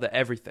and all the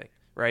everything,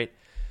 right?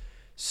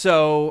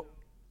 So,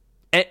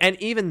 and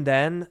even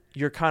then,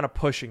 you're kind of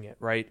pushing it,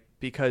 right?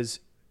 Because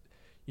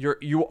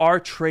you are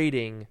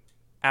trading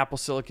Apple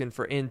Silicon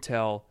for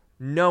Intel,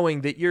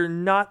 knowing that you're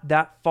not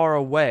that far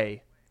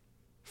away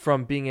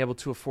from being able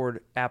to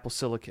afford Apple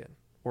Silicon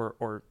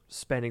or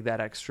spending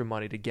that extra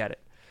money to get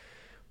it.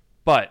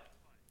 But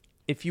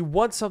if you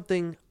want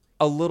something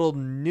a little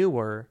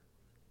newer,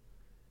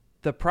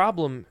 the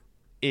problem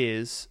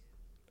is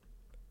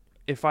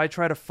if I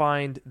try to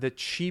find the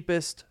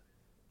cheapest,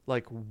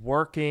 like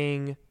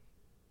working,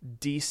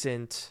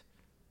 decent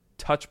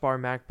Touch Bar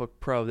MacBook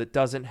Pro that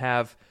doesn't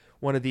have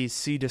one of these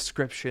C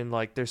description,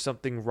 like there's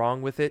something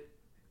wrong with it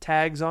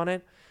tags on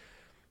it,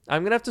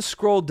 I'm going to have to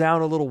scroll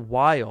down a little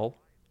while.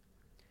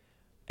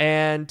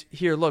 And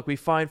here, look, we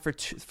find for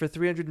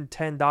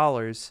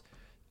 $310,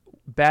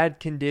 bad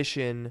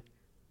condition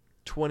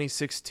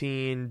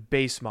 2016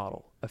 base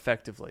model,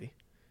 effectively.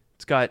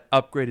 It's got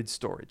upgraded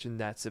storage, and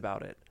that's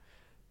about it.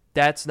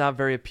 That's not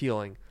very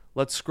appealing.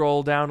 Let's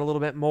scroll down a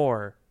little bit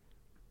more.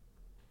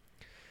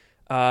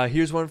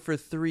 Here's one for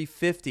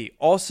 $350.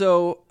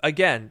 Also,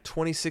 again,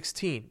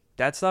 2016.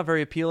 That's not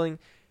very appealing.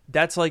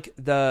 That's like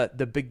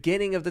the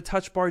beginning of the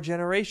Touch Bar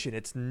generation.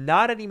 It's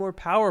not any more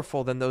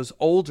powerful than those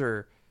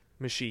older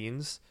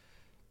machines.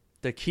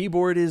 The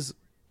keyboard is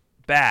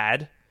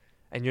bad,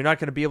 and you're not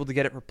going to be able to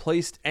get it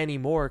replaced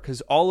anymore because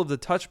all of the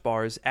Touch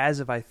Bars, as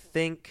of I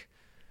think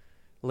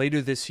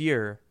later this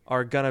year,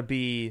 are going to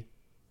be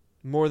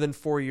more than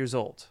 4 years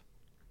old.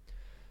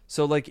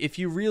 So like if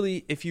you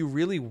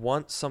really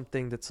want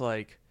something that's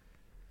like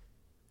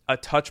a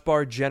Touch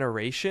Bar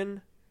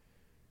generation,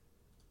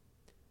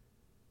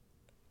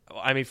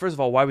 I mean, first of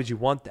all, why would you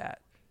want that?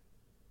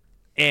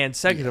 And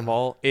second of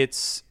all, look,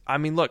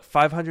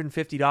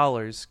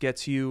 $550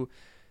 gets you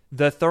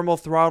the thermal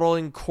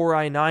throttling Core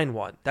i9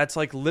 one. That's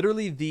like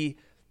literally the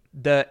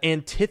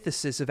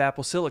antithesis of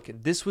Apple Silicon.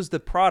 This was the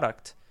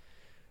product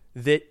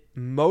that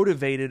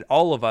motivated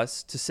all of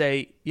us to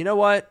say, you know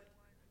what?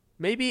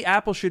 Maybe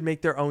Apple should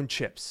make their own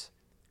chips.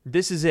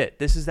 This is it.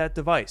 This is that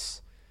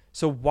device.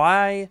 So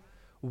why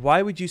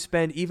would you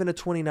spend even a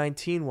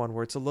 2019 one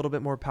where it's a little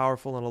bit more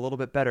powerful and a little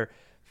bit better?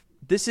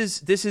 This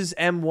is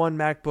M1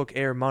 MacBook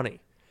Air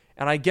money.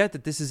 And I get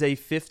that this is a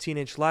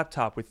 15-inch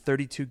laptop with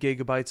 32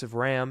 gigabytes of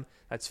RAM.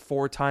 That's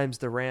 4 times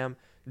the RAM,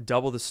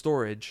 double the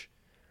storage.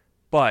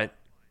 But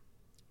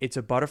it's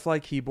a butterfly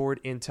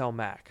keyboard Intel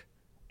Mac.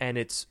 And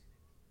it's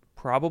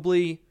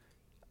probably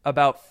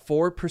about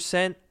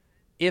 4%,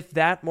 if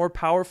that, more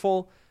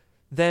powerful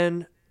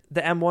than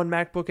the M1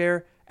 MacBook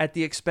Air at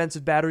the expense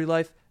of battery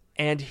life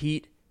and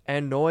heat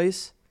and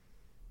noise.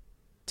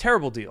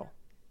 Terrible deal.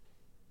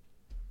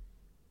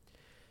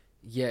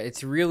 Yeah,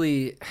 it's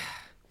really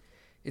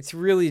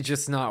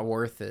just not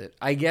worth it.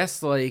 I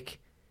guess, like,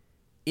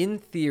 in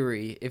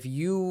theory, if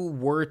you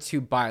were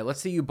to buy, let's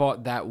say you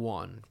bought that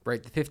one,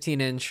 right? The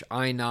 15-inch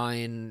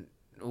i9,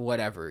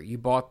 whatever. You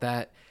bought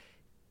that,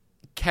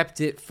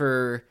 kept it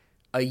for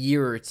a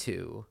year or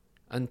two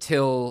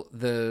until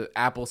the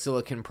Apple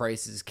Silicon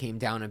prices came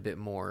down a bit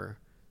more,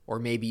 or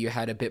maybe you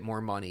had a bit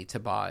more money to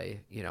buy,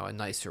 a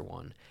nicer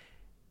one.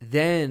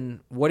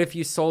 Then what if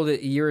you sold it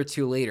a year or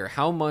two later?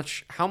 How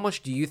much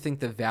do you think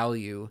the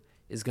value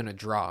is going to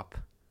drop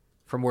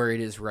from where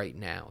it is right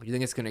now? You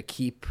think it's going to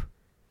keep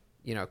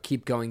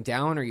going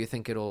down, or you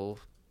think it'll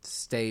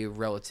stay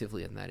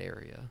relatively in that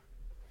area?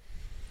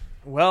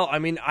 Well, I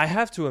mean, I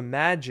have to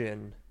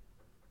imagine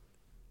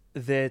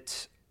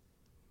that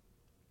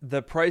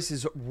the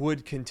prices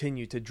would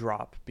continue to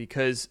drop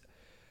because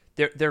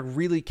there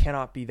really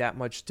cannot be that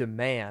much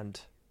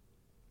demand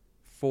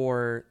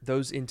for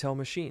those Intel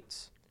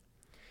machines.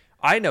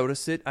 I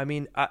noticed it. I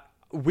mean,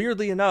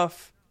 weirdly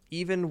enough,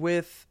 even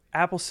with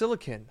Apple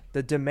Silicon,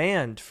 the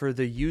demand for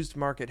the used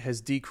market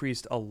has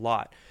decreased a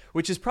lot,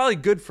 which is probably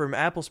good from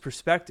Apple's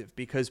perspective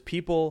because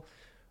people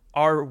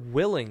are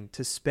willing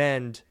to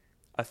spend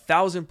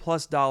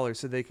 $1,000+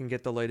 so they can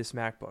get the latest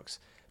MacBooks.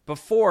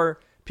 Before,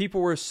 people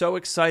were so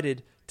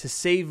excited to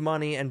save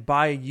money and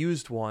buy a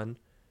used one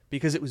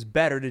because it was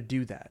better to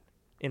do that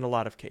in a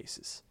lot of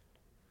cases.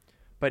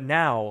 But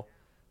now,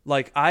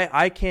 like,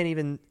 I can't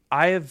even...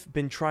 I have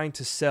been trying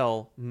to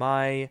sell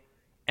my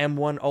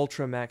M1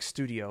 Ultra Max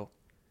Studio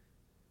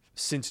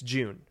since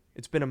June.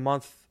 It's been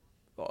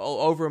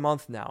over a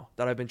month now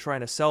that I've been trying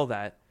to sell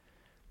that.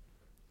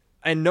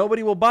 And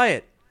nobody will buy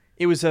it.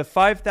 It was a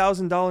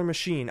 $5,000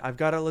 machine. I've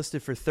got it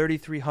listed for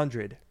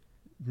 $3,300.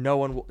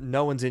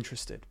 No one's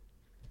interested.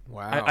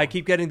 Wow. I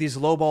keep getting these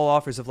lowball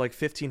offers of like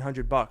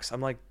 $1,500.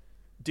 I'm like,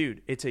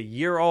 dude, it's a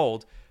year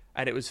old.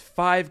 And it was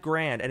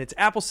 $5,000, and it's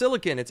Apple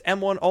Silicon. It's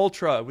M1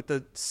 Ultra with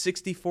the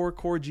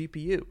 64-core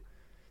GPU,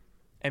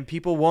 and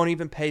people won't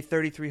even pay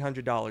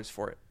 $3,300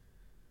 for it.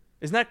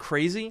 Isn't that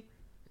crazy?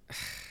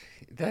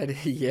 That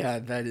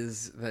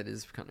is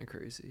kind of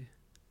crazy.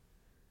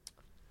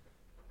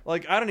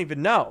 Like, I don't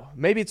even know.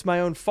 Maybe it's my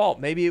own fault.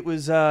 Maybe it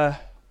was I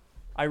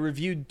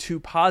reviewed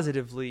too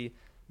positively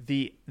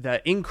the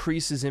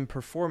increases in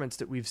performance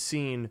that we've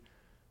seen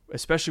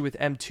especially with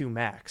M2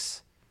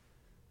 Max.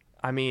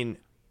 I mean,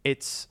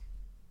 it's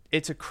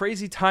a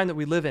crazy time that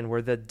we live in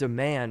where the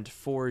demand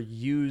for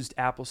used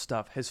Apple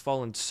stuff has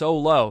fallen so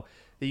low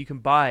that you can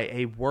buy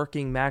a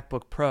working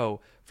MacBook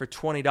Pro for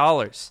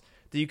 $20,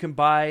 that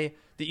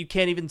you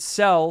can't even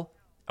sell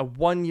a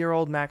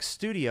 1-year-old Mac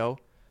Studio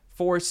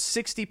for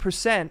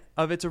 60%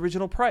 of its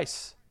original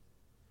price.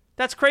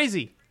 That's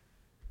crazy.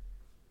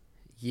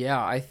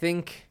 Yeah, I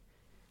think,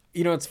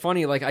 it's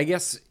funny. Like, I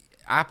guess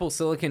Apple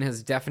Silicon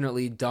has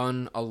definitely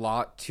done a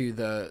lot to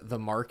the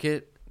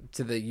market,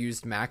 to the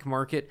used Mac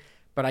market.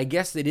 But I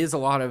guess it is a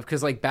lot of,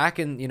 because like back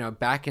in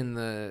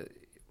the,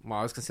 well,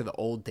 I was gonna say the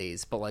old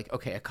days, but like,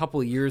 okay, a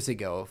few years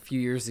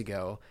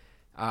ago,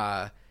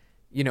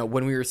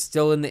 when we were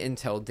still in the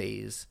Intel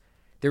days,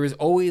 there was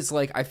always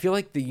like, I feel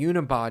like the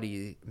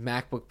unibody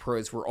MacBook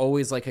Pros were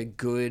always like a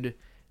good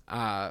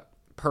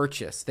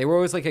purchase. They were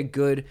always like a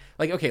good,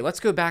 like, okay,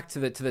 let's go back to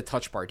the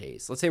Touch Bar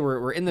days. Let's say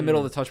we're in the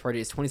middle of the Touch Bar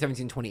days,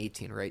 2017,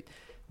 2018, right?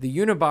 The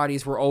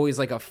unibodies were always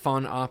like a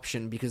fun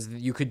option because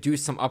you could do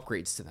some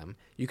upgrades to them.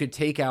 You could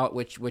take out,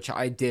 which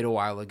I did a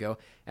while ago,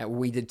 and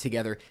we did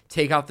together,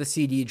 take out the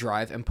CD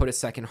drive and put a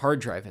second hard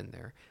drive in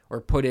there,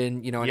 or put in,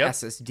 an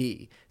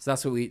SSD. So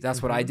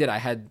that's what I did. I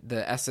had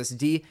the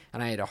SSD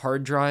and I had a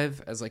hard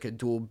drive as like a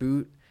dual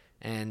boot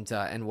and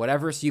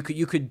whatever. So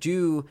you could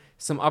do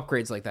some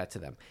upgrades like that to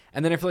them.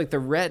 And then I feel like the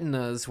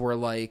Retinas were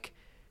like,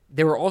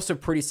 they were also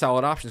pretty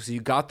solid options. So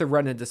you got the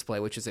Retina display,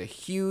 which is a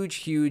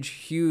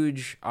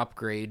huge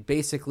upgrade.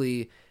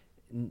 Basically,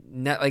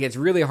 it's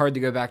really hard to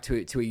go back to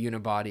a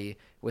unibody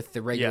with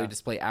the regular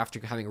display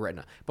after having a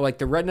Retina. But like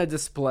the Retina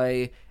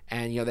display,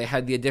 and they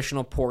had the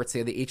additional ports. They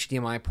had the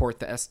HDMI port,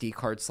 the SD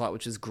card slot,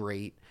 which is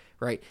great,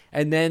 right?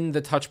 And then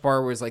the Touch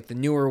Bar was like the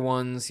newer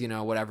ones,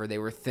 whatever. They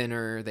were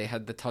thinner. They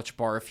had the Touch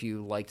Bar if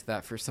you liked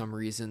that for some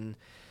reason,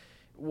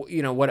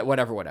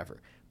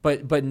 whatever.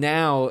 But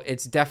now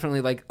it's definitely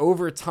like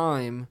over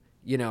time,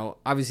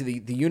 obviously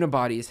the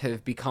unibodies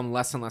have become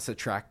less and less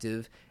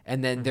attractive.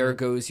 And then there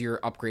goes your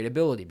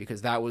upgradability,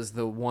 because that was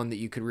the one that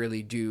you could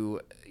really do,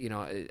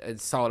 a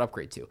solid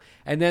upgrade to.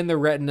 And then the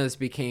Retinas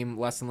became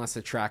less and less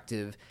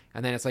attractive.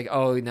 And then it's like,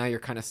 oh, now you're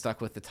kind of stuck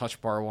with the Touch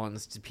Bar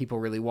ones. Do people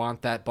really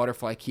want that?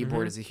 Butterfly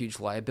keyboard is a huge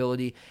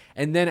liability.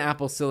 And then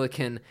Apple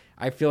Silicon,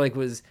 I feel like,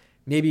 was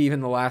maybe even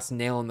the last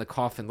nail in the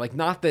coffin. Like,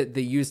 not that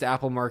the used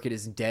Apple market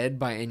is dead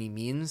by any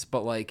means,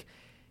 but like,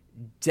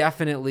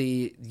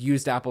 definitely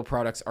used Apple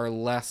products are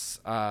less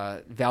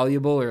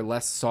valuable or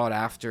less sought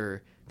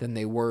after than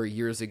they were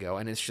years ago.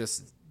 And it's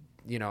just,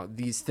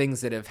 these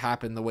things that have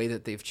happened, the way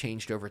that they've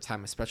changed over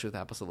time, especially with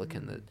Apple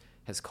Silicon, that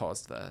has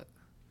caused that.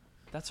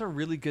 That's a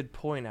really good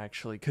point,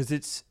 actually, because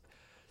it's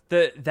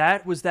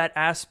that was that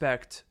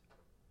aspect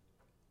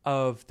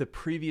of the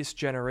previous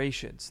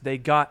generations. They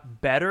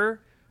got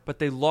better, but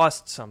they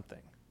lost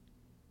something,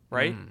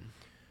 right?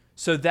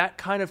 So that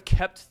kind of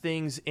kept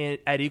things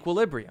at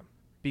equilibrium,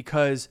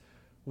 because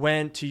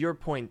when, to your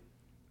point,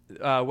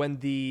 when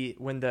the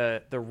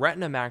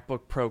Retina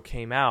MacBook Pro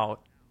came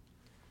out,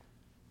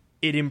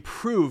 it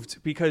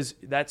improved because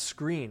that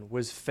screen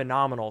was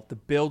phenomenal. The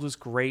build was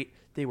great.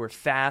 They were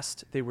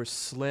fast. They were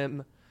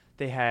slim.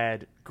 They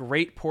had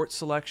great port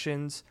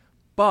selections,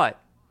 but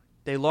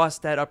they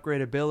lost that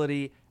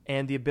upgradability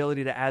and the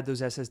ability to add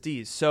those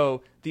SSDs.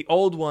 So the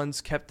old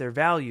ones kept their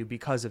value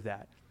because of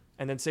that.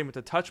 And then same with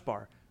the Touch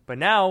Bar. But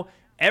now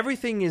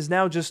everything is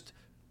now just,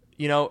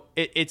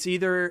 it's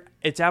either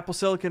it's Apple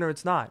Silicon or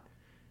it's not.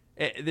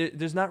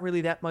 There's not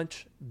really that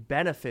much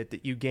benefit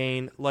that you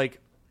gain. Like,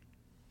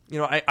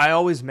 I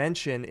always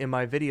mention in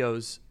my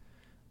videos,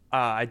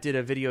 I did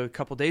a video a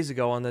couple days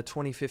ago on the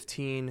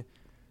 2015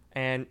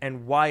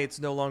 and why it's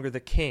no longer the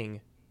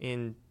king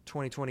in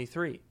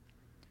 2023.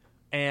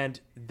 And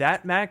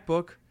that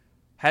MacBook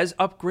has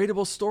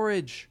upgradable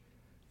storage.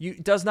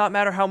 It does not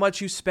matter how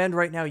much you spend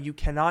right now. You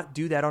cannot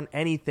do that on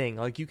anything.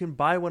 Like, you can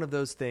buy one of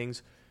those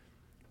things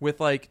with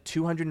like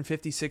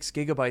 256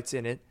 gigabytes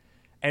in it,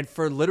 and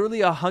for literally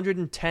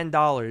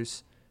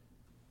 $110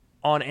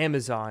 on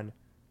Amazon,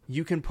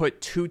 you can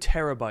put 2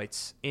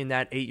 terabytes in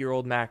that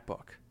 8-year-old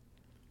MacBook.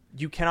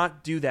 You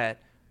cannot do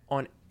that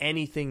on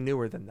anything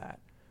newer than that.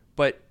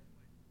 But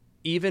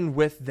even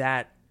with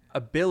that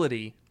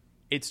ability,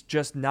 it's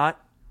just not...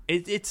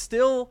 It's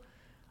still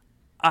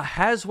a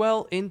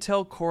Haswell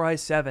Intel Core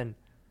i7.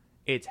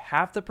 It's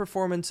half the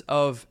performance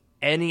of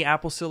any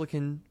Apple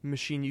Silicon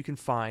machine you can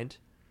find.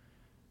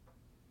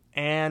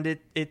 And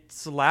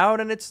it's loud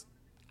and it's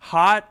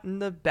hot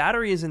and the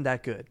battery isn't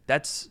that good.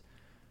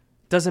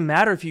 Doesn't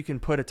matter if you can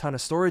put a ton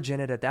of storage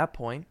in it at that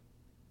point.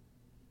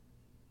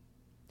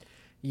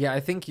 Yeah, I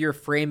think your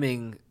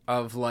framing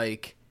of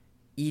like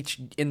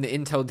in the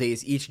Intel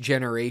days, each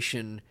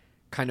generation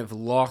kind of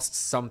lost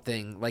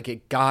something. Like,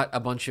 it got a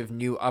bunch of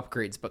new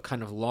upgrades, but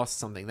kind of lost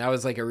something. That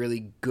was like a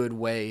really good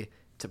way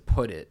to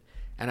put it.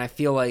 And I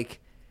feel like,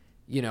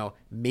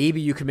 maybe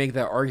you could make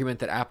that argument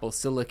that Apple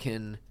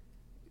Silicon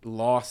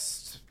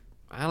lost...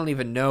 I don't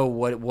even know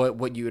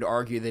what you would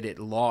argue that it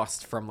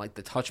lost from like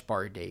the Touch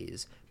Bar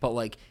days, but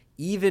like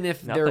Even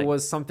if there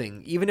was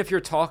something, even if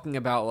you're talking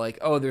about like,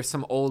 oh, there's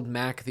some old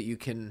Mac that you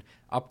can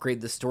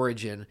upgrade the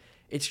storage in,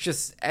 it's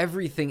just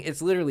everything.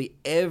 It's literally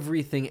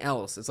everything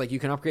else. It's like you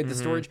can upgrade the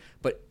storage,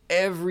 but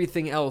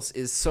everything else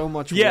is so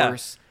much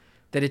worse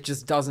that it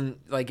just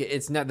doesn't, like,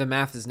 it's not, the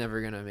math is never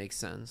going to make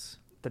sense.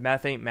 The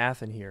math ain't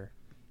math in here.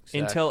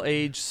 Exactly. Intel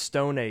Age,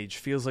 Stone Age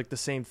feels like the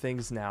same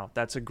things now.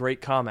 That's a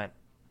great comment.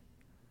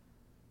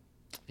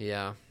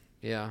 Yeah,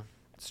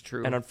 it's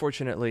true. And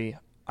unfortunately,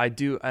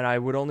 I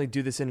would only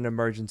do this in an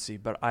emergency,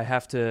 but I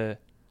have to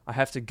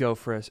go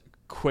for a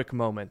quick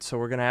moment. So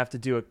we're going to have to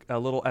do a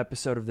little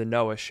episode of the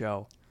Noah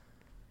Show.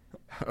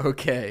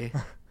 Okay.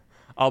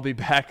 I'll be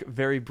back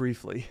very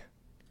briefly.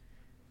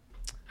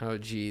 Oh,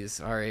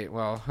 geez. All right.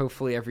 Well,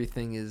 hopefully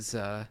everything is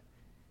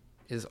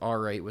all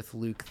right with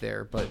Luke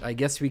there. But I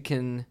guess we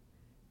can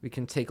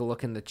take a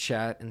look in the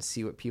chat and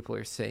see what people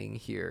are saying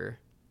here.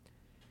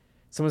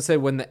 Someone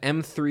said, when the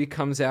M3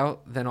 comes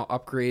out, then I'll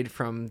upgrade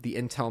from the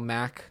Intel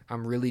Mac.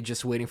 I'm really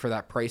just waiting for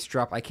that price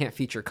drop. I can't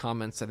feature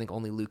comments. I think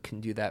only Luke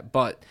can do that.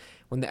 But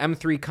when the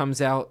M3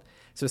 comes out,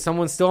 so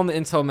someone's still on the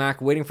Intel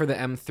Mac waiting for the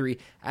M3,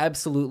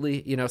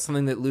 absolutely.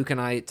 Something that Luke and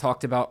I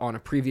talked about on a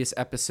previous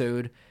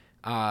episode.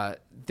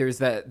 There's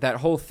that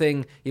whole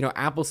thing.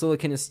 Apple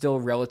Silicon is still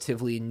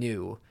relatively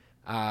new.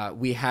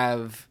 We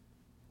have,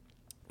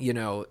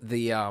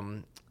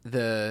 the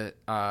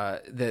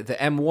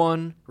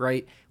M1,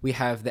 right? We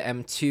have the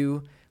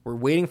M2. We're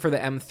waiting for the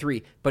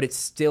M3, but it's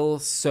still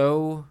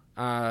so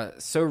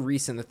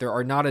recent that there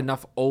are not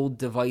enough old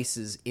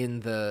devices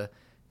in the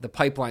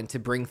pipeline to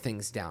bring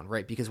things down,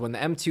 right? Because when the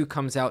M2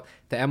 comes out,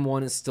 the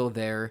M1 is still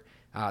there.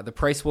 The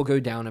price will go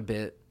down a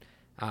bit.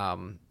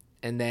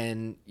 And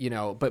then,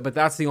 but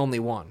that's the only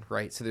one,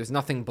 right? So there's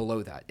nothing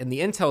below that. In the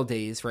Intel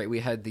days, right, we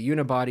had the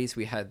unibodies,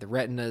 we had the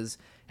retinas,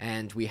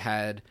 and we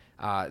had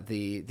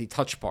the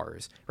touch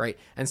bars, right?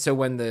 And so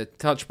when the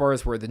touch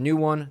bars were the new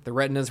one, the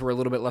retinas were a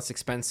little bit less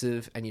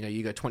expensive, and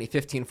you go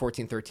 2015,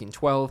 14, 13,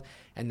 12,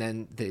 and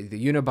then the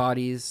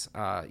unibodies,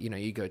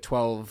 you go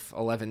 12,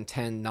 11,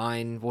 10,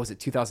 9, what was it,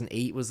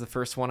 2008 was the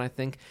first one, I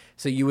think.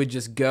 So you would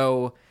just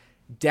go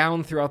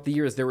down throughout the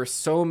years. There were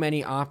so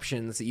many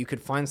options that you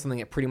could find something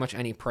at pretty much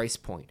any price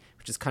point,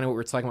 which is kind of what we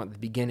were talking about at the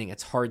beginning.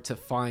 It's hard to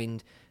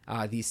find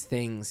these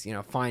things,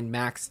 find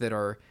Macs that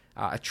are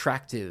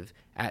attractive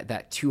at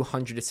that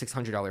 $200 to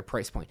 $600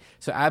 price point.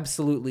 So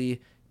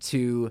absolutely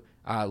to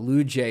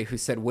Lou J, who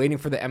said waiting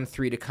for the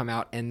M3 to come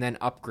out and then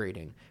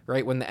upgrading,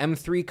 right? When the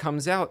M3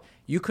 comes out,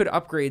 you could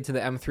upgrade to the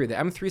M3. The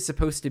M3 is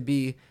supposed to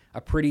be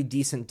a pretty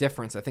decent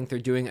difference. I think they're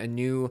doing a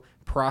new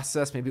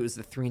process. Maybe it was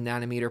the 3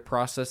 nanometer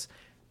process.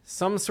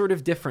 Some sort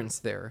of difference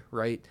there,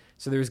 right?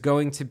 So there's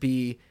going to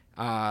be,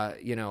 a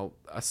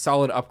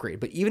solid upgrade.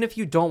 But even if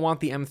you don't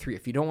want the M3,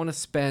 if you don't want to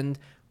spend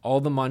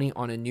all the money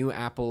on a new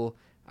Apple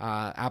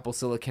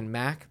Silicon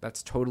Mac,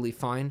 that's totally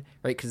fine,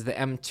 right? Because the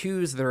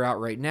M2s that are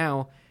out right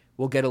now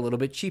will get a little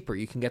bit cheaper.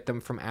 You can get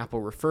them from Apple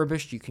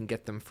refurbished. You can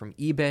get them from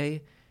eBay,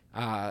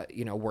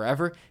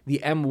 wherever. The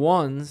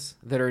M1s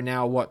that are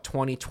now,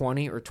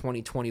 2020 or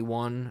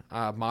 2021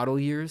 model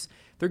years,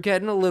 they're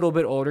getting a little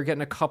bit older,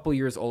 getting a couple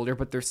years older,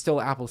 but they're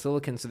still Apple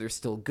Silicon, so they're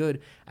still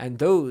good. And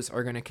those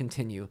are going to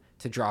continue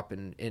to drop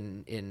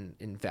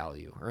in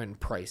value, or in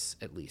price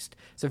at least.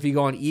 So if you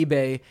go on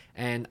eBay,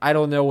 and I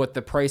don't know what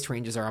the price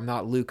ranges are, I'm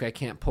not Luke, I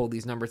can't pull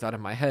these numbers out of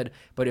my head,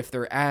 but if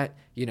they're at,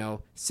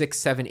 $600,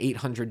 $700,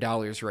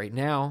 $800 right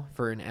now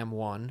for an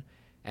M1,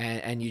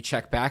 and you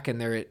check back and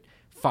they're at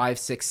 $500,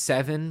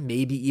 $600, $700,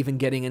 maybe even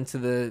getting into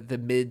the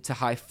mid to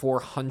high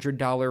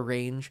 $400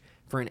 range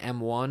for an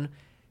M1,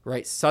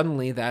 right?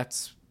 Suddenly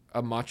that's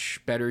a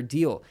much better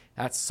deal.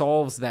 That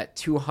solves that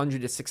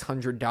 $200 to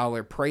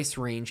 $600 price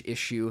range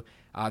issue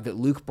that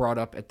Luke brought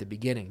up at the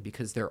beginning,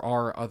 because there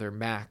are other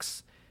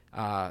Macs,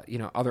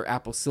 other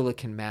Apple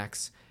Silicon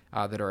Macs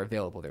that are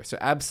available there. So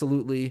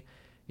absolutely,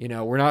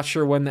 we're not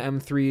sure when the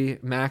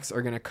M3 Macs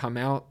are going to come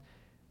out.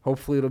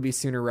 Hopefully it'll be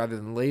sooner rather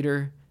than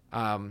later.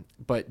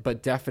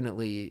 But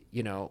definitely,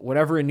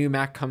 whatever a new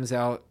Mac comes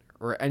out,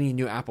 or any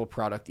new Apple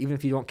product, even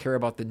if you don't care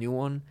about the new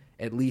one,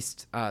 at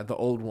least the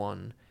old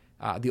ones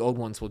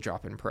will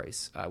drop in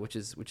price, which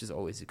is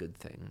always a good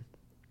thing.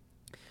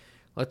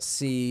 Let's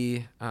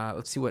see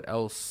what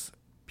else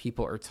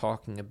people are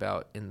talking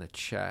about in the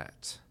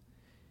chat.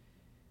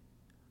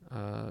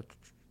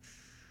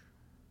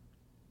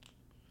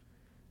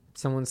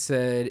 Someone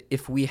said,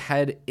 if we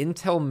had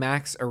Intel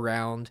Macs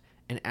around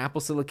and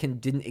Apple Silicon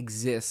didn't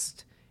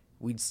exist,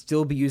 we'd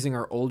still be using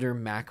our older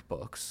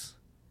MacBooks.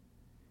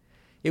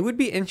 It would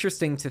be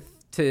interesting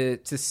to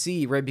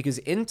see, right? Because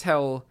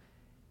Intel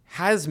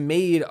has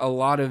made a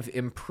lot of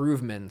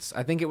improvements.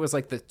 I think it was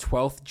like the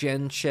 12th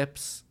gen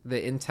chips, the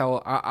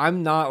Intel.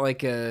 I'm not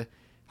like a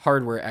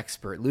hardware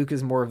expert. Luke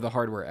is more of the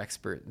hardware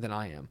expert than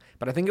I am.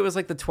 But I think it was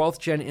like the 12th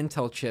gen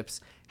Intel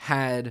chips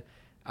had,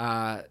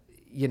 a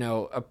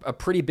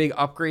pretty big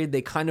upgrade.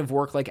 They kind of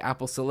work like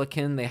Apple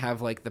Silicon. They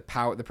have like the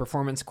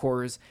performance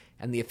cores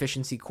and the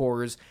efficiency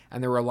cores,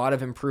 and there were a lot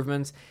of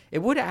improvements. It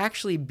would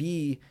actually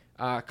be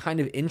kind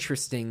of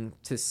interesting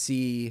to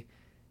see,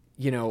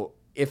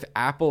 if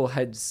Apple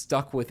had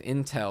stuck with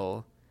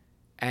Intel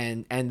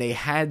and they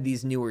had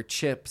these newer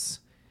chips,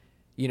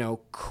 you know,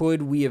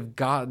 could we have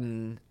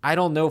gotten, I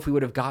don't know if we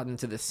would have gotten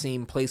to the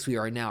same place we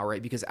are now,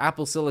 right? Because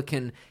Apple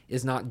Silicon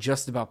is not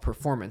just about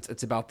performance.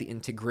 It's about the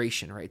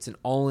integration, right? It's an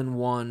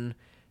all-in-one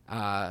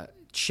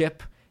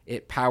chip.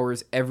 It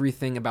powers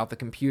everything about the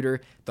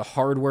computer. The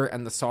hardware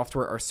and the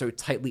software are so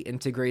tightly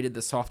integrated.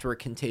 The software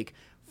can take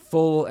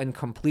full and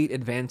complete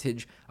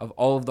advantage of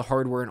all of the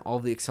hardware and all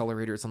of the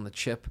accelerators on the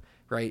chip,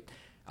 right?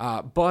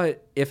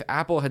 But if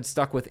Apple had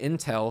stuck with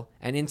Intel,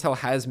 and Intel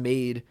has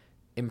made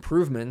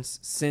improvements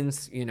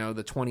since, you know,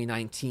 the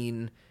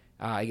 2019,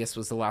 I guess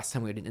was the last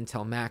time we had an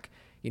Intel Mac,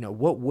 you know,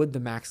 what would the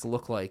Macs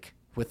look like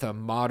with a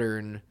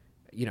modern,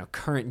 you know,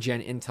 current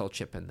gen Intel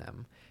chip in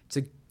them? It's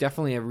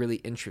definitely a really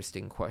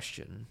interesting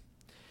question.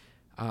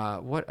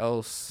 What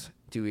else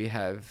do we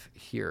have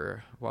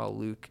here while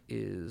Luke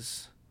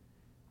is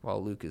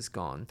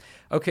gone?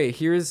 Okay,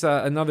 here's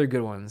another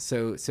good one.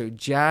 So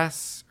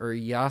Jas or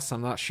Yas,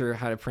 I'm not sure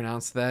how to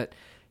pronounce that,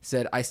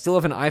 said, I still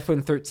have an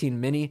iPhone 13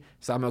 mini,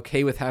 so I'm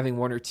okay with having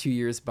 1 or 2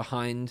 years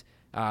behind,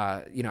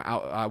 1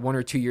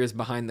 or 2 years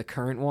behind the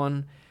current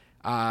one.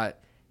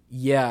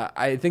 Yeah,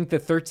 I think the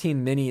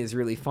 13 mini is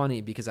really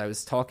funny because I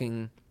was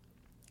talking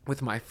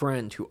with my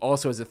friend who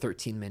also has a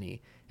 13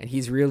 mini, and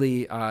he's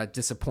really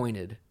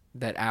disappointed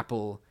that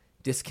Apple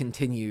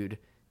discontinued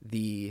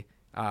the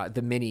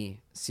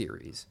mini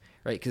series,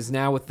 right? Because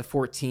now with the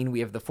 14,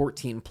 we have the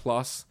 14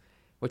 Plus,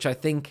 which I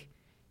think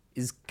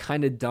is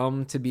kind of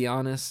dumb, to be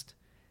honest.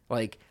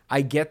 Like,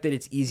 I get that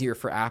it's easier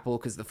for Apple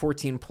because the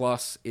 14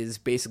 Plus is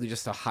basically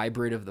just a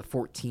hybrid of the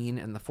 14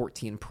 and the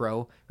 14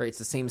 Pro, right? It's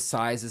the same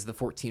size as the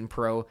 14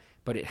 Pro,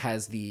 but it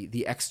has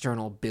the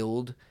external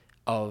build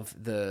of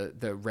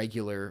the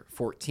regular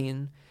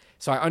 14.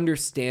 So I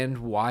understand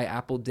why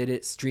Apple did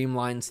it,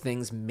 streamlines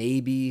things.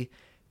 Maybe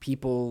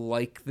people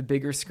like the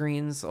bigger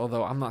screens,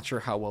 although I'm not sure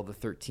how well the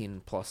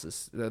 13 Plus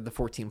is, the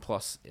 14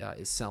 Plus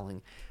is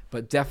selling.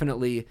 But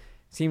definitely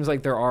seems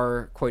like there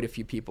are quite a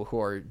few people who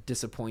are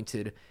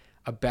disappointed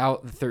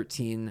about the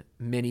 13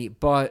 mini,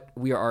 but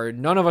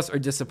none of us are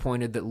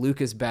disappointed that Luke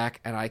is back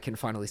and I can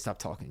finally stop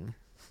talking.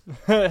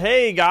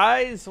 Hey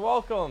guys,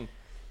 welcome.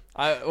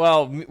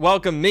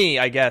 Welcome me,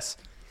 I guess.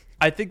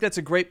 I think that's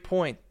a great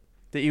point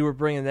that you were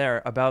bringing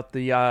there about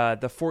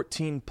the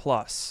 14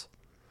 Plus.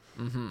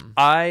 Mm-hmm.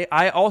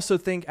 I also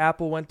think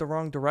Apple went the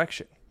wrong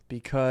direction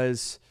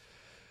because,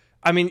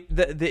 I mean,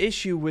 the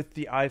issue with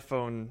the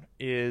iPhone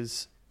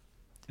is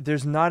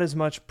there's not as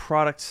much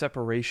product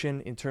separation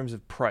in terms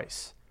of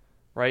price,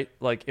 right?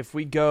 Like if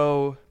we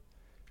go,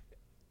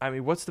 I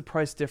mean, what's the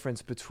price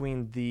difference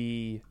between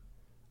the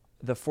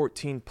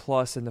 14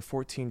 Plus and the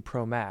 14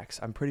 Pro Max?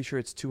 I'm pretty sure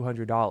it's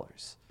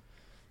 $200.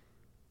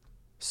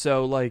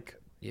 So like,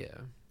 yeah,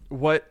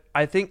 what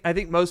I think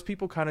most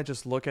people kind of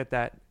just look at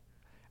that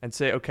and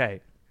say,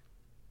 okay,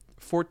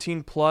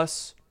 14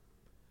 Plus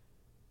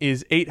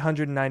is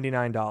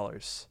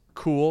 $899.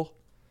 Cool.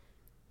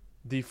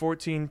 The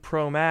 14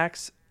 Pro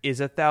Max is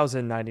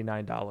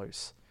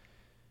 $1,099.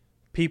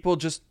 People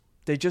just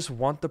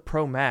want the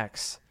Pro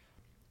Max.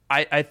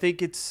 I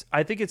think it's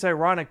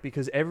ironic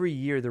because every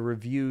year the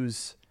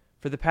reviews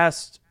for the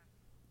past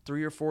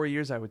 3 or 4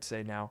 years, I would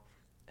say now,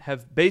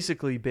 have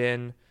basically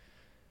been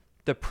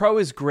the Pro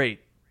is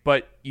great,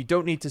 but you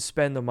don't need to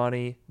spend the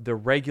money. The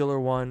regular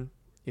one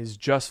is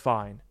just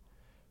fine,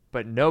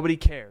 but nobody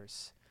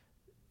cares.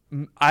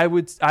 I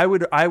would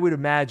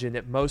imagine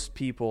that most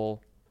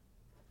people,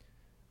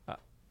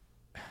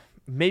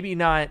 maybe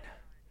not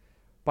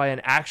by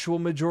an actual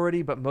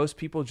majority, but most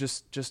people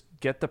just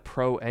get the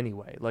Pro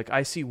anyway. Like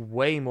I see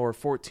way more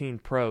 14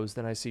 Pros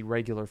than I see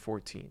regular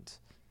 14s.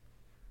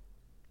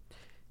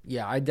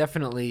 Yeah, I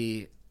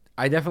definitely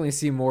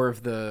see more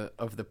of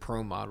the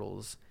Pro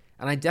models,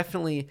 and I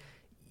definitely,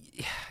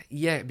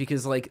 yeah,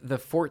 because like the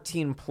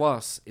 14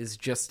 Plus is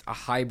just a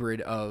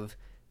hybrid of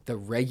the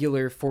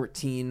regular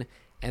 14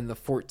 and the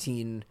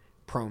 14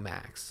 Pro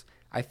Max.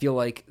 I feel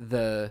like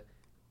the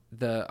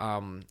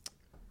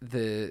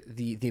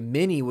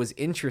mini was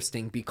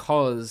interesting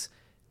because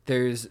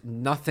there's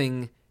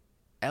nothing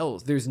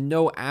else. There's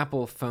no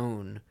Apple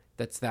phone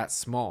that's that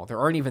small. There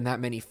aren't even that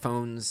many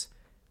phones,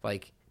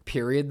 like,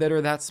 period, that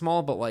are that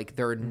small, but like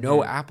there are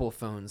no Apple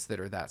phones that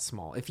are that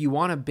small. If you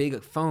want a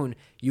big phone,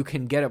 you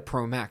can get a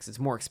Pro Max. It's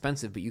more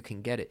expensive, but you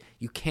can get it.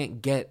 You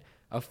can't get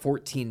a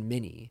 14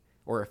 mini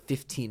or a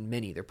 15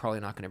 mini. They're probably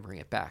not going to bring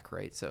it back,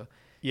 right? So,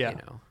 yeah, you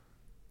know.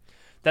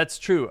 That's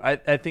true.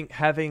 I think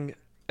having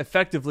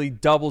effectively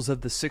doubles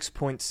of the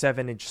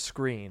 6.7 inch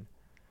screen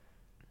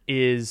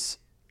is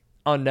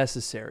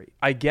unnecessary.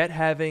 I get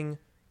having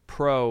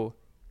Pro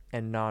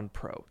and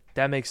non-Pro.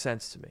 That makes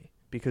sense to me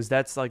because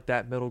that's like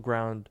that middle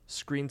ground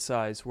screen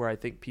size where I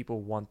think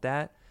people want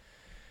that.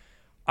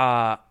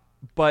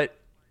 But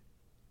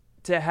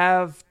to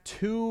have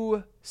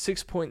two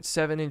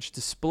 6.7 inch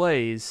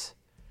displays,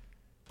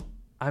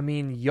 I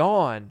mean,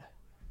 yawn,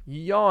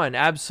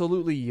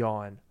 absolutely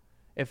yawn.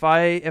 If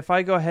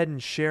I go ahead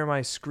and share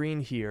my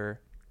screen here,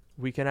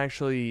 we can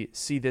actually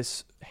see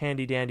this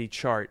handy dandy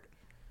chart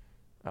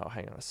Oh,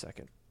 hang on a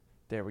second.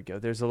 There we go.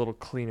 There's a little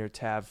cleaner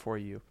tab for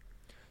you.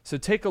 So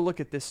take a look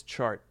at this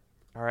chart,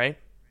 all right?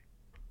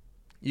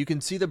 You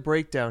can see the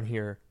breakdown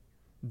here.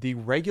 The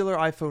regular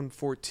iPhone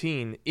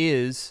 14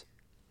 is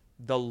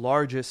the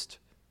largest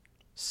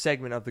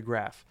segment of the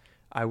graph.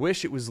 I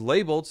wish it was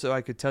labeled so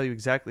I could tell you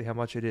exactly how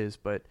much it is,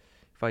 but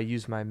if I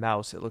use my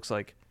mouse, it looks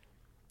like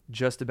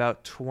just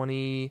about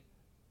 20,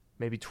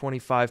 maybe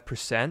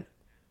 25%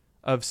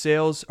 of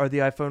sales are the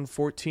iPhone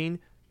 14.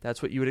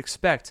 That's what you would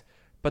expect.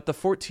 But the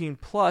 14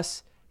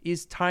 Plus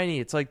is tiny.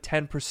 It's like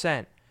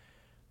 10%.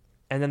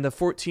 And then the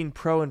 14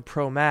 Pro and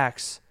Pro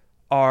Max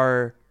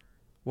are,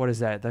 what is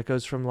that? That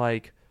goes from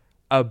like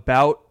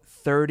about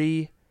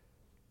 30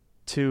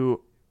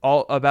 to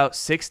about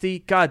 60.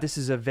 God, this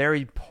is a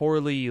very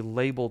poorly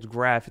labeled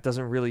graph. It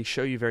doesn't really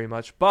show you very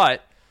much.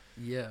 But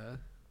yeah,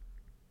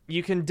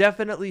 you can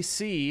definitely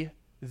see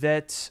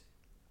that,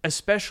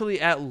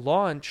 especially at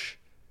launch,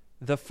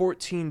 the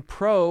 14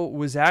 Pro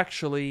was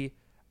actually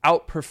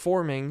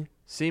outperforming,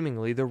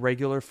 seemingly, the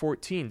regular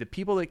 14. The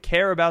people that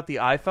care about the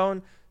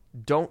iPhone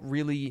don't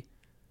really,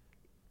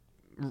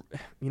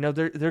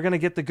 they're going to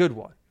get the good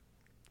one.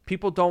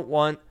 People don't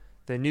want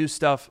the new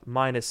stuff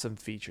minus some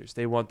features.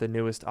 They want the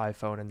newest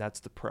iPhone, and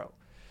that's the Pro.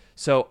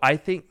 So I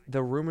think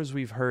the rumors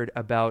we've heard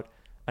about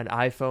an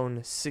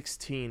iPhone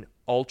 16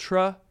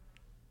 Ultra,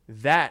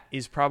 that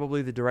is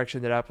probably the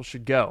direction that Apple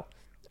should go.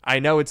 I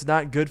know it's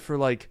not good for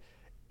like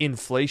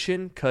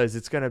inflation because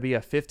it's going to be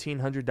a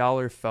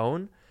 $1,500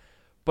 phone,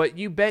 but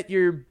you bet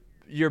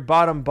your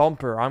bottom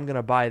bumper I'm going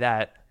to buy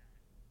that.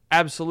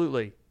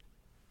 Absolutely.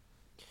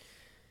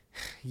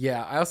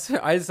 Yeah, I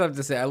just have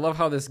to say, I love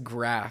how this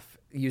graph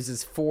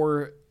uses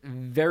 4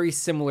 very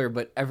similar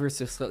but ever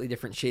so slightly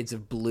different shades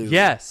of blue.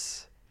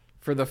 Yes.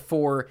 For the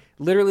 4,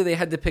 literally they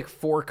had to pick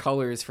 4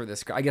 colors for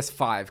this. I guess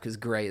 5 because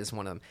gray is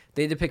one of them.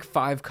 They had to pick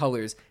 5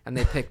 colors, and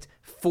they picked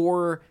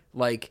 4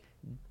 like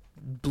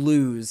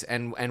blues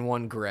and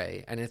 1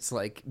 gray, and it's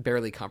like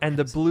barely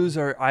comprehensible. And the blues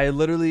are,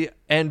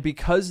 and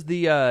because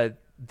the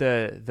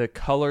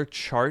color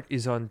chart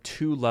is on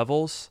 2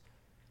 levels,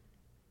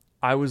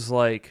 I was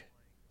like,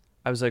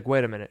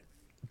 wait a minute.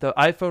 The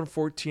iPhone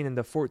 14 and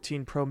the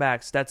 14 Pro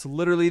Max, that's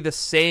literally the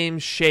same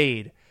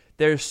shade.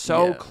 They're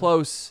so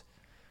close.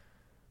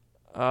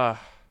 I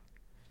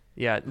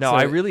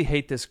really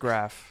hate this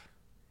graph.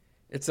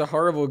 It's a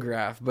horrible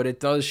graph, but it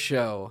does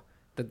show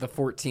that the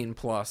 14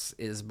 Plus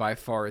is by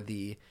far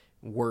the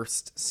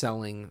worst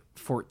selling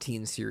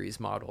 14 series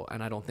model,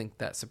 and I don't think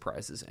that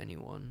surprises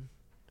anyone.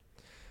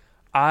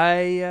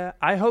 I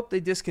hope they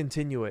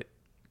discontinue it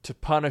to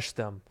punish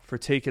them for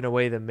taking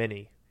away the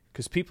Mini,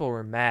 because people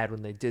were mad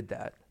when they did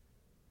that.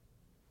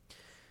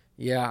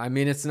 Yeah, I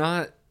mean, it's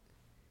not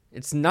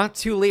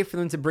too late for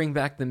them to bring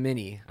back the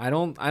Mini. I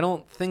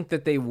don't think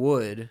that they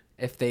would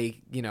if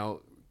they,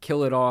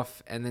 kill it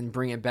off and then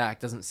bring it back.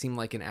 Doesn't seem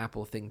like an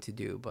Apple thing to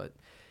do, but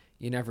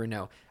you never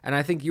know. And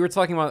I think we were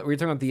talking about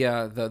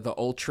the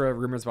Ultra,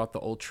 rumors about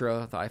the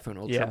Ultra, the iPhone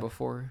Ultra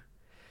before.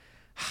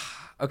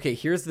 Okay,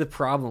 here's the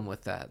problem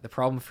with that. The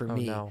problem for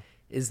me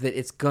is that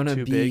it's gonna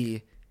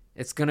be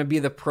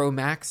the Pro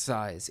Max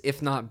size,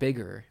 if not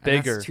bigger.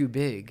 And that's too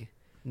big.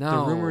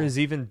 No. The rumor is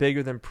even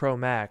bigger than Pro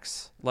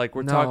Max. Like,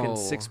 we're talking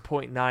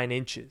 6.9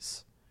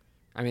 inches.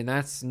 I mean,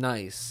 that's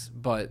nice,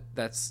 but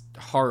that's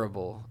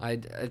horrible.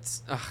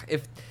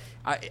 If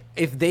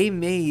they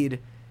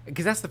made,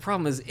 because that's the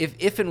problem, is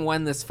if and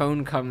when this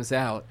phone comes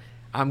out,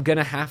 I'm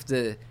gonna have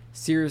to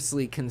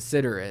seriously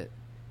consider it,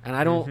 and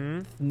I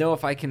don't know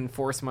if I can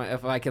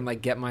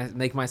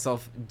make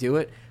myself do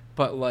it.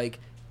 But like,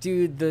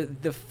 dude,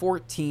 the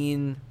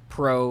 14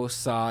 Pro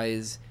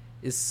size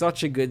is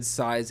such a good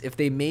size. If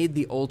they made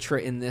the Ultra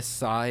in this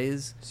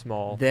size,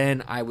 small,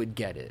 then I would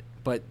get it.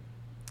 But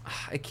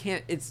I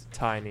can't. It's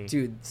tiny,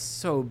 dude.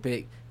 So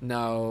big.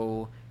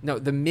 No.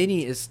 The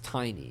Mini is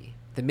tiny.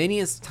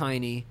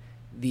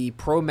 The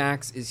Pro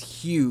Max is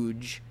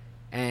huge,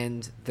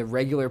 and the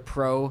regular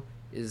Pro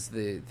is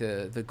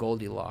the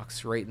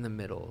Goldilocks, right in the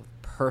middle.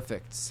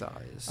 Perfect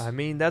size. I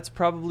mean, that's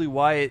probably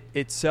why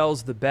it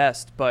sells the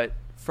best. But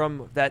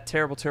from that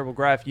terrible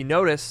graph, you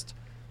noticed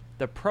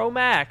the Pro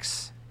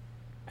Max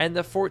and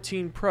the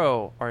 14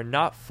 Pro are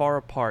not far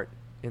apart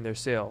in their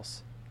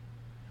sales.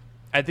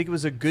 I think it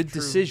was a good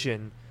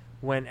decision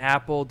when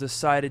Apple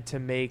decided to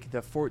make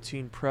the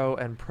 14 Pro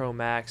and Pro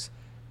Max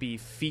be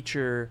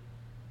feature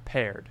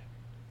paired,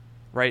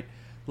 right?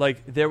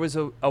 Like, there was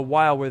a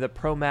while where the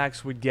Pro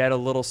Max would get a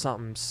little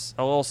something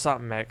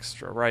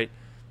extra, right?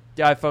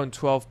 The iPhone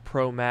 12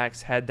 Pro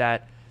Max had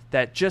that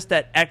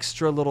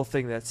extra little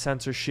thing, that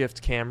sensor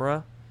shift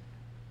camera,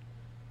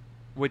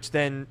 which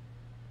then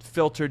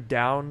filtered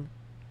down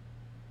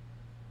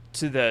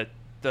to the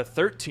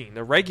 13,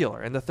 the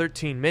regular, and the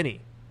 13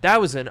 mini.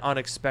 That was an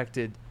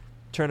unexpected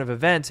turn of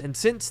events. And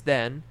since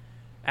then,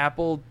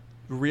 Apple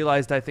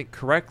realized, I think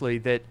correctly,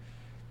 that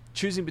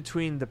choosing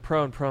between the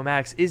Pro and Pro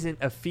Max isn't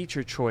a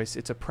feature choice,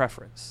 it's a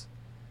preference.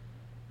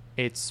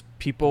 It's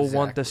people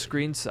want the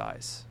screen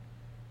size,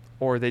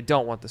 or they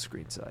don't want the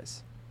screen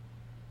size.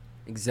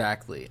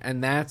 Exactly.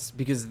 And that's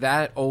because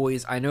that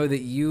always, I know that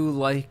you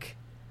like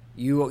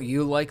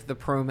the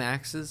Pro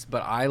Maxes,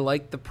 but I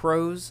like the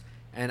Pros,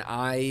 and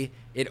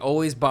it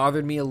always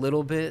bothered me a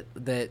little bit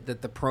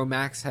that the Pro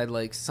Max had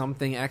like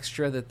something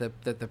extra that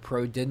the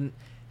Pro didn't,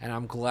 and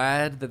I'm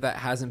glad that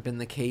hasn't been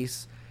the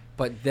case.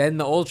 But then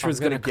the Ultra is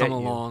going to come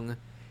along,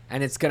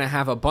 and it's going to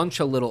have a bunch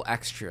of little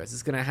extras.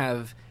 It's going to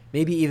have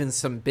maybe even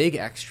some big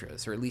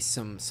extras, or at least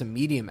some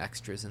medium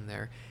extras in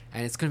there,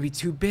 and it's going to be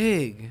too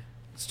big.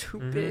 It's too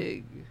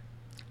big.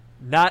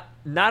 Not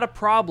a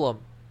problem.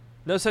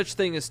 No such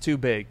thing as too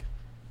big.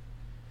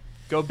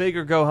 Go big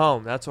or go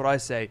home. That's what I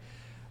say.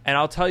 And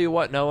I'll tell you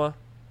what, Noah,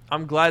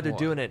 I'm glad they're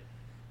doing it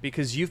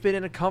because you've been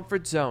in a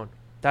comfort zone.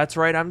 That's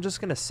right. I'm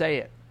just going to say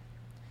it.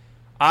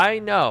 I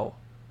know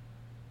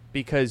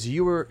because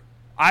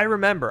I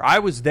remember I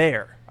was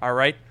there. All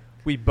right.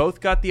 We both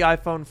got the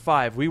iPhone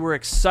 5. We were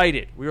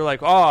excited. We were like,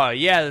 oh,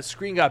 yeah, the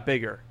screen got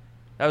bigger.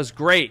 That was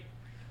great.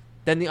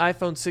 Then the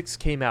iPhone 6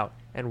 came out.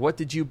 And what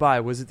did you buy?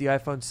 Was it the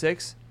iPhone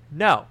 6?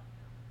 No.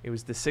 It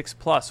was the 6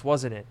 Plus,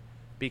 wasn't it?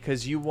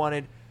 Because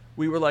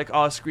we were like,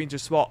 oh, screens are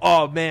small.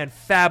 Oh, man,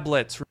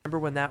 phablets. Remember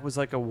when that was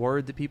like a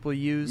word that people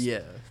used?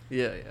 Yeah.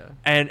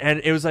 And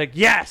it was like,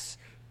 yes,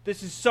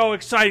 this is so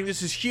exciting.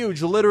 This is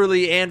huge,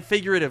 literally and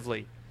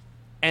figuratively.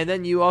 And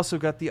then you also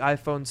got the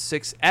iPhone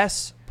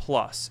 6S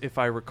Plus, if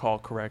I recall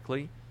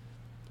correctly.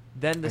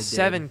 Then the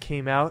 7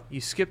 came out. You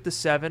skipped the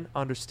 7,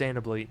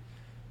 understandably.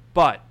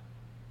 But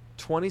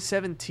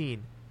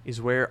 2017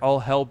 is where all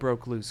hell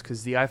broke loose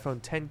because the iPhone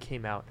 10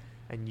 came out.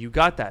 And you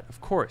got that, of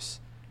course.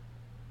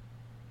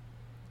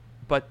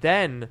 But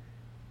then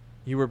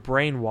you were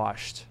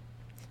brainwashed.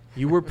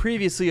 You were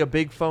previously a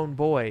big phone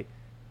boy.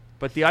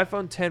 But the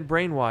iPhone 10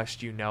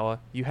 brainwashed you, Noah.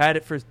 You had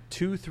it for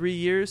 2-3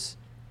 years.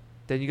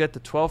 Then you got the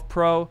 12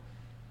 Pro,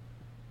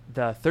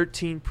 the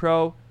 13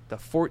 Pro, the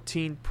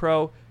 14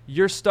 Pro.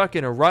 You're stuck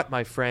in a rut,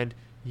 my friend.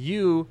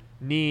 You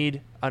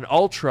need an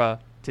Ultra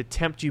to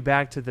tempt you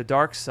back to the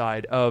dark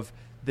side of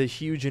the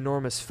huge,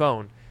 enormous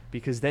phone.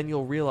 Because then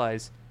you'll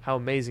realize how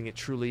amazing it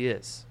truly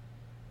is.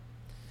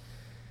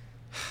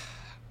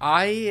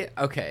 I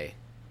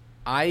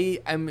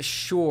am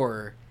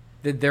sure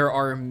that there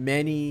are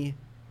many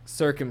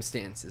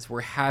circumstances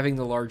where having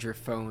the larger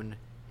phone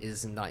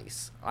is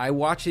nice. I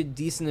watch a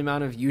decent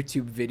amount of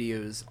YouTube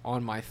videos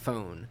on my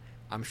phone.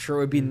 I'm sure it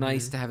would be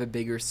nice to have a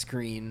bigger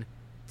screen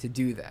to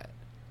do that.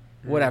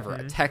 Whatever,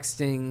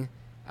 texting,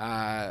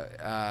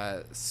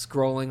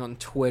 scrolling on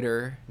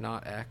Twitter,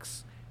 not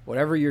X,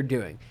 whatever you're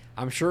doing.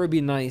 I'm sure it would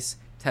be nice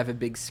to have a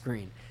big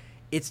screen.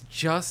 It's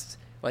just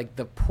like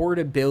the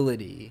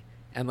portability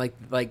and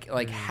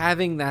like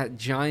having that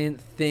giant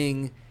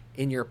thing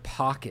in your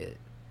pocket.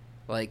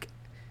 Like,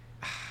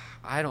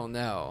 I don't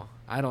know.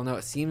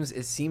 It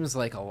seems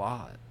like a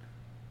lot.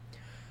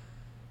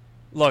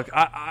 Look,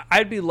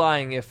 I'd be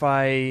lying if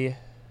I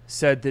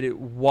said that it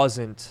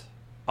wasn't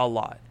a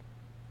lot.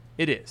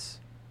 It is.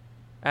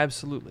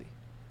 Absolutely.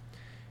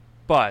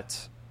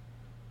 But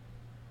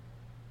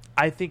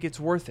I think it's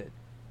worth it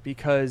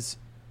because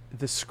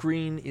the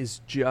screen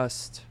is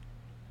just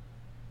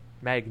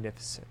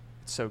magnificent.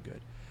 It's so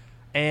good.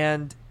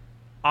 And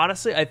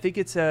honestly, I think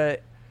it's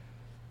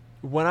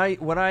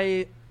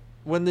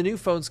when the new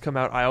phones come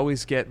out, I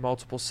always get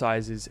multiple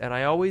sizes and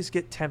I always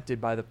get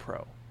tempted by the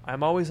Pro.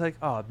 I'm always like,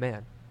 oh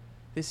man,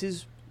 this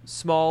is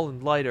small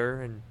and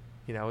lighter and,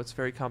 it's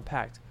very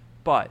compact.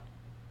 But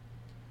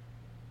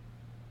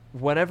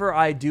whenever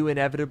I do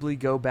inevitably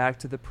go back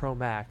to the Pro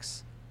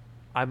Max,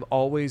 I'm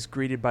always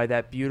greeted by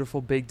that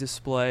beautiful big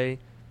display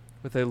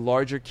with a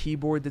larger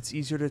keyboard that's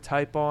easier to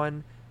type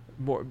on,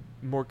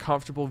 more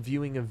comfortable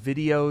viewing of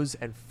videos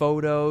and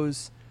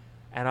photos.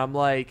 And I'm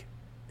like,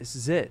 this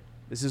is it.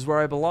 This is where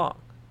I belong.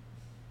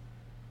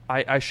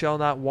 I shall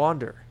not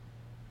wander.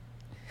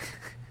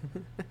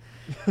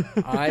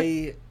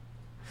 I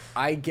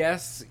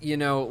guess,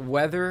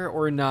 whether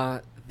or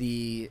not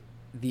the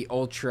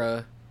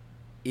Ultra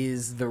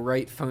is the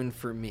right phone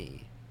for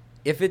me.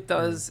 If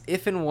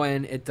and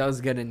when it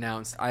does get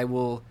announced, I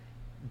will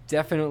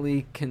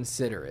definitely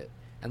consider it.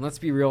 And let's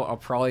be real, I'll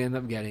probably end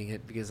up getting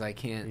it because I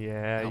can't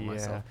help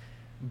myself.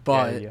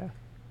 But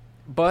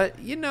But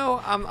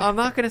I'm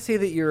not gonna say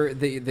that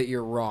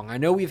you're wrong. I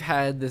know we've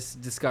had this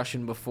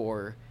discussion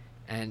before,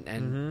 and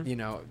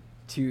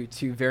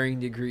to varying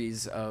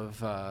degrees of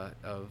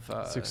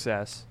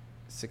success.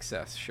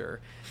 Success, sure,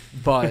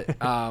 but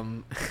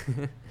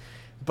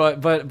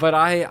but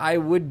I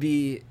would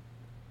be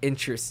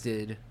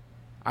interested.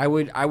 I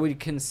would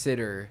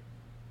consider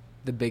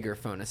the bigger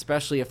phone,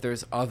 especially if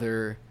there's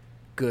other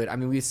good. I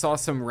mean, we saw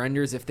some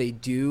renders. If they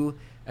do,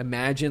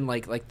 imagine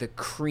like the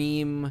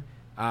cream.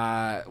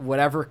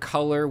 Whatever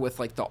color with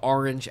like the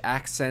orange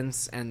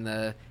accents and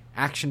the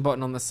action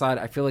button on the side,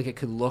 I feel like it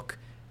could look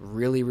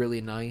really, really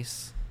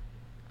nice.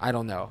 I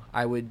don't know.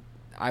 I would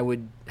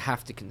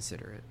have to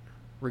consider it,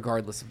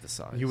 regardless of the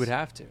size. You would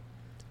have to.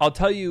 I'll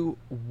tell you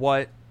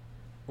what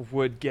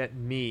would get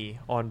me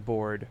on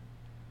board,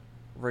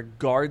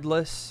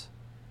 regardless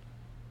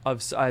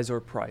of size or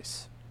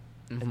price,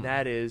 and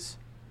that is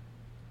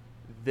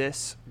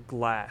this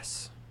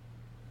glass.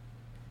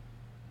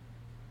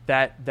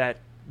 That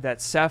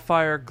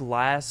sapphire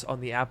glass on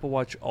the Apple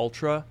Watch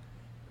Ultra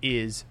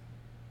is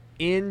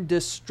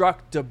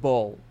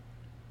indestructible.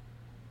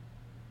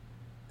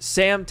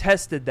 Sam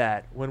tested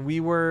that when we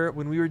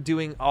were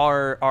doing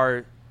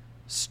our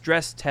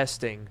stress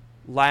testing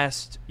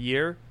last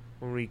year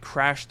when we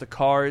crashed the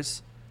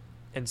cars,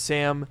 and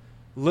Sam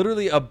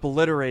literally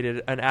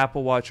obliterated an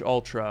Apple Watch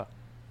Ultra,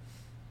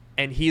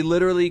 and he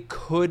literally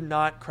could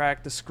not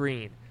crack the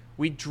screen.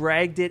 We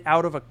dragged it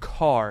out of a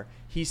car.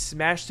 He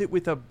smashed it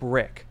with a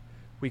brick.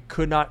 We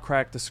could not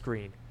crack the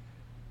screen.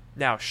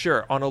 Now,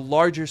 sure, on a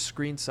larger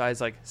screen size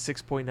like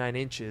 6.9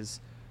 inches,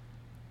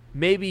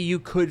 maybe you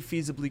could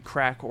feasibly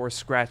crack or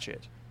scratch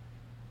it.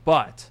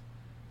 But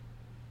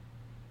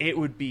it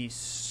would be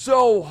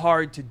so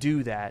hard to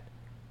do that,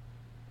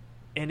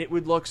 and it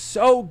would look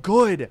so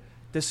good.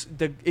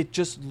 It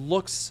just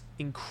looks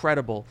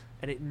incredible,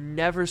 and it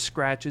never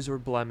scratches or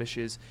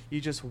blemishes. You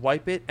just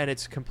wipe it, and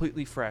it's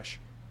completely fresh.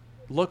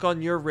 Look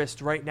on your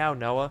wrist right now,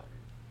 Noah.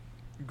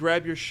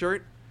 Grab your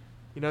shirt,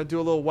 do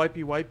a little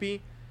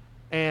wipey,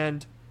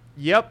 and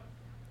yep,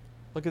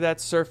 look at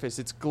that surface.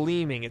 It's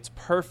gleaming. It's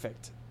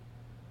perfect.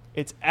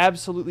 It's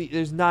absolutely,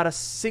 there's not a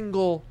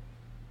single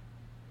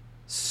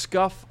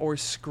scuff or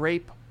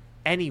scrape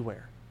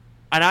anywhere.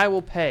 And I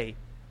will pay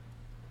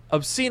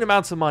obscene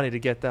amounts of money to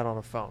get that on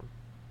a phone.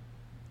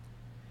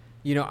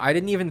 I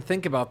didn't even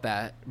think about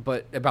that,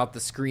 but about the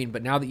screen.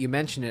 But now that you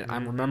mention it,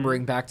 I'm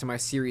remembering back to my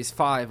Series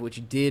 5,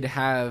 which did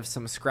have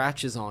some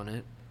scratches on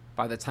it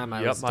by the time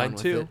I was done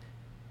with it.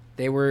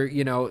 They were,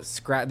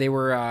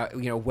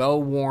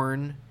 well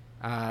worn,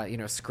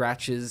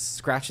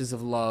 scratches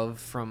of love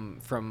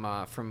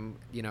from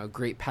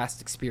great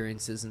past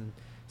experiences and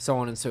so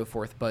on and so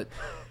forth. But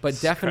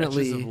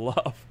definitely scratches of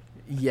love.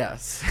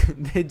 Yes,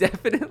 they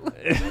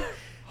definitely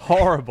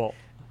horrible.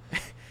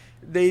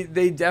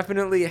 They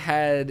definitely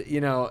had,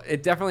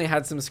 it definitely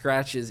had some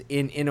scratches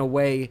in a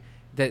way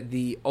that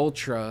the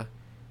Ultra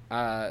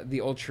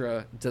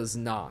does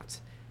not.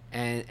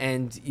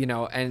 And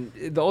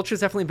the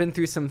Ultra's definitely been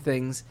through some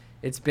things.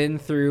 It's been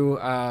through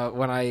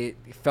when I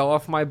fell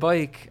off my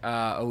bike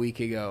a week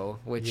ago,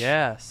 which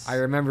yes. I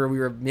remember we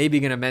were maybe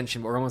going to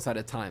mention, but we're almost out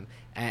of time.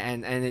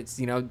 And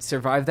it's,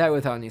 survived that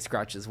without any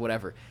scratches,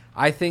 whatever.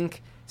 I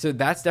think, so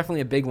that's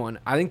definitely a big one.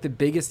 I think the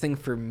biggest thing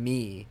for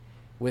me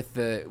with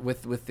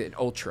the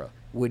Ultra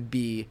would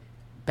be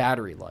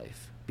battery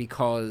life,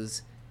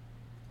 because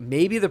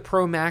maybe the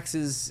Pro Max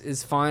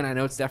is fine. I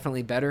know it's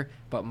definitely better,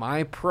 but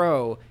my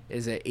Pro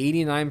is at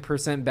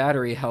 89%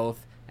 battery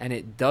health, and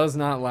it does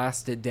not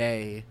last a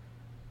day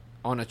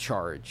on a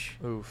charge.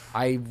 Oof.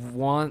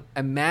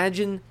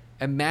 Imagine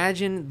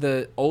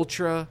the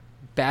Ultra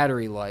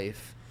battery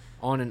life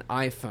on an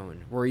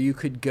iPhone, where you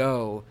could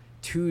go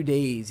 2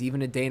 days,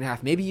 even a day and a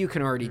half. Maybe you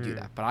can already do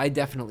that, but I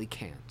definitely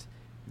can't.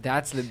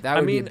 That would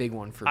be a big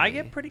one for me. I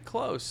get pretty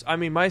close. I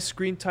mean, my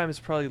screen time is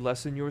probably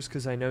less than yours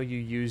because I know you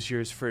use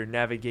yours for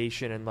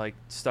navigation and like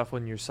stuff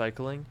when you're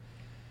cycling.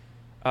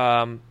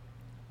 But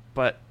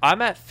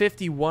I'm at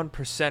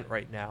 51%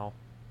 right now.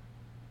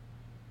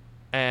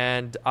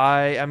 And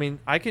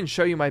I can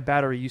show you my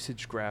battery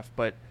usage graph,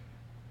 but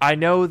I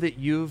know that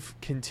you've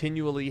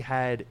continually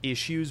had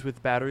issues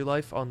with battery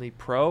life on the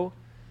Pro,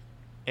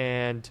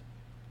 and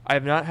I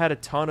have not had a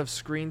ton of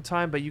screen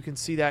time, but you can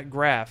see that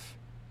graph.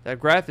 That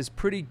graph is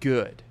pretty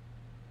good.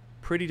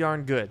 Pretty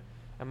darn good.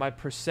 And my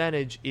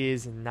percentage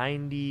is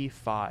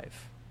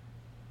 95.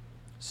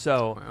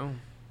 So wow.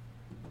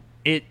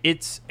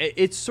 It's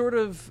sort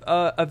of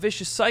a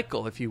vicious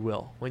cycle, if you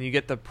will, when you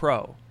get the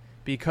Pro.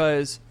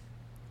 Because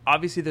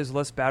obviously there's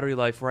less battery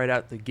life right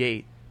out the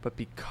gate. But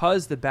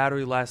because the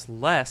battery lasts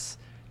less,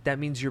 that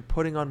means you're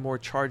putting on more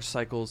charge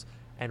cycles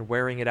and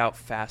wearing it out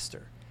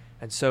faster.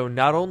 And so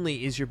not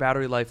only is your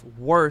battery life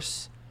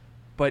worse,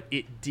 but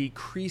it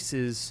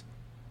decreases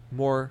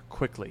more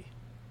quickly.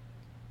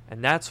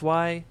 And that's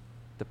why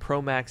the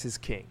Pro Max is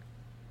king.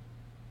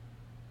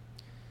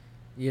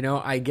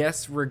 I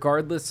guess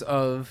regardless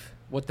of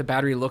what the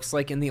battery looks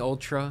like in the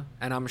Ultra,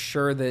 and I'm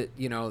sure that,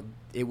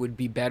 it would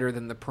be better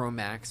than the Pro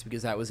Max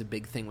because that was a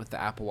big thing with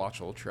the Apple Watch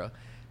Ultra.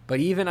 But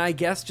even, I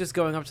guess, just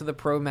going up to the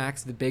Pro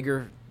Max, the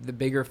bigger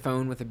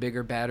phone with a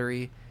bigger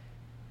battery,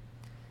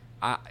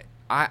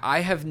 I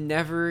have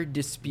never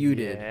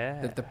disputed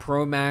that the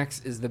Pro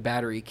Max is the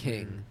battery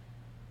king.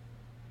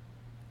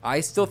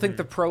 I still think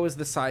the Pro is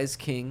the size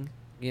king.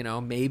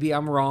 Maybe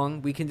I'm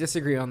wrong. We can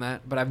disagree on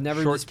that, but I've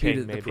never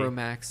disputed the Pro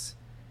Max.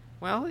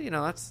 Well,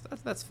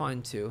 that's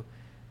fine too.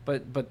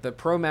 But the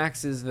Pro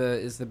Max is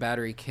the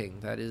battery king.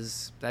 That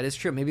is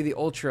true. Maybe the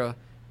Ultra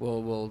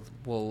will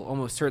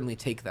almost certainly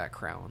take that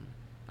crown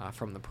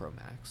from the Pro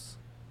Max.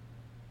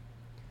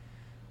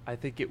 I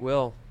think it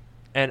will.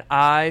 And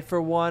I,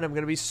 for one, am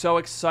going to be so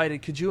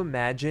excited. Could you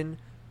imagine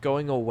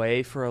going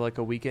away for like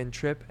a weekend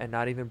trip and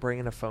not even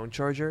bringing a phone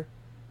charger?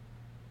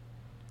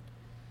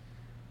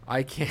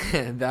 I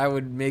can't. That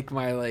would make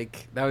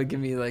that would give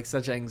me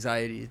such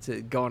anxiety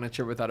to go on a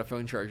trip without a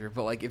phone charger.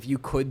 But if you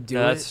could do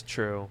That's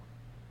true.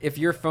 if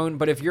your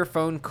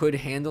phone could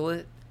handle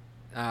it,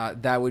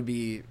 that would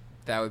be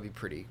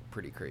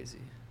pretty crazy.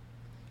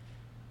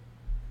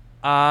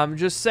 I'm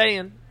just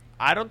saying,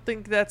 I don't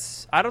think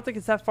it's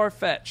that far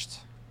fetched.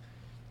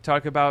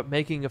 Talk about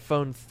making a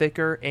phone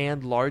thicker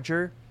and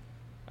larger.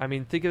 I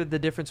mean, think of the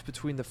difference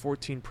between the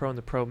 14 Pro and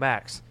the Pro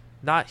Max.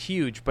 Not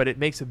huge, but it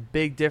makes a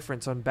big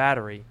difference on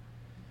battery.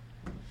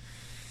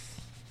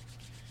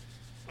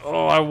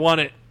 Oh, I want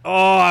it.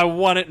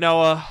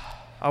 Noah.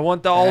 I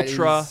want the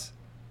Ultra.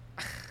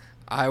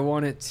 I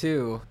want it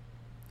too.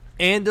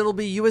 And it'll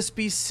be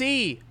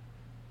USB-C.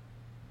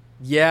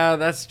 Yeah,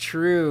 that's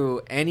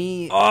true.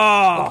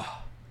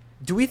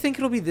 Do we think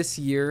it'll be this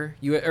year?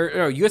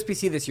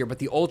 USB-C this year, but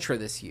the Ultra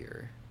this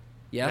year?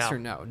 Yes or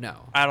no?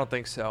 No. I don't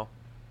think so.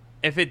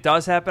 If it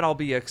does happen, I'll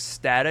be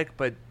ecstatic,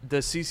 but the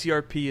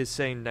CCRP is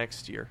saying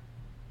next year.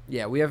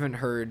 Yeah, we haven't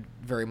heard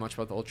very much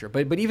about the Ultra,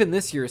 but even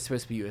this year is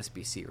supposed to be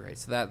USB-C, right?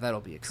 So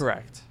that'll be exciting.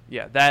 Correct.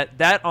 Yeah,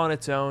 that on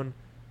its own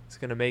is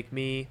going to make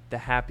me the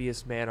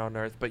happiest man on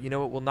earth. But you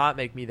know what will not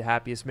make me the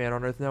happiest man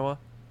on earth, Noah?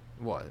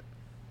 What?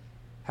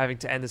 Having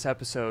to end this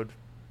episode.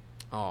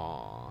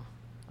 Aww.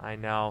 I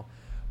know.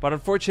 But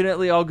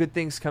unfortunately, all good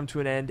things come to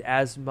an end,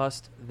 as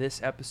must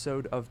this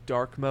episode of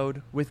Dark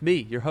Mode with me,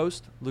 your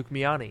host, Luke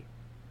Miani.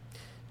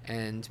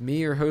 And me,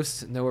 your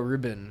host, Noah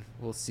Rubin.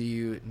 We'll see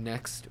you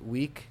next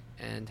week,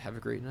 and have a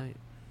great night.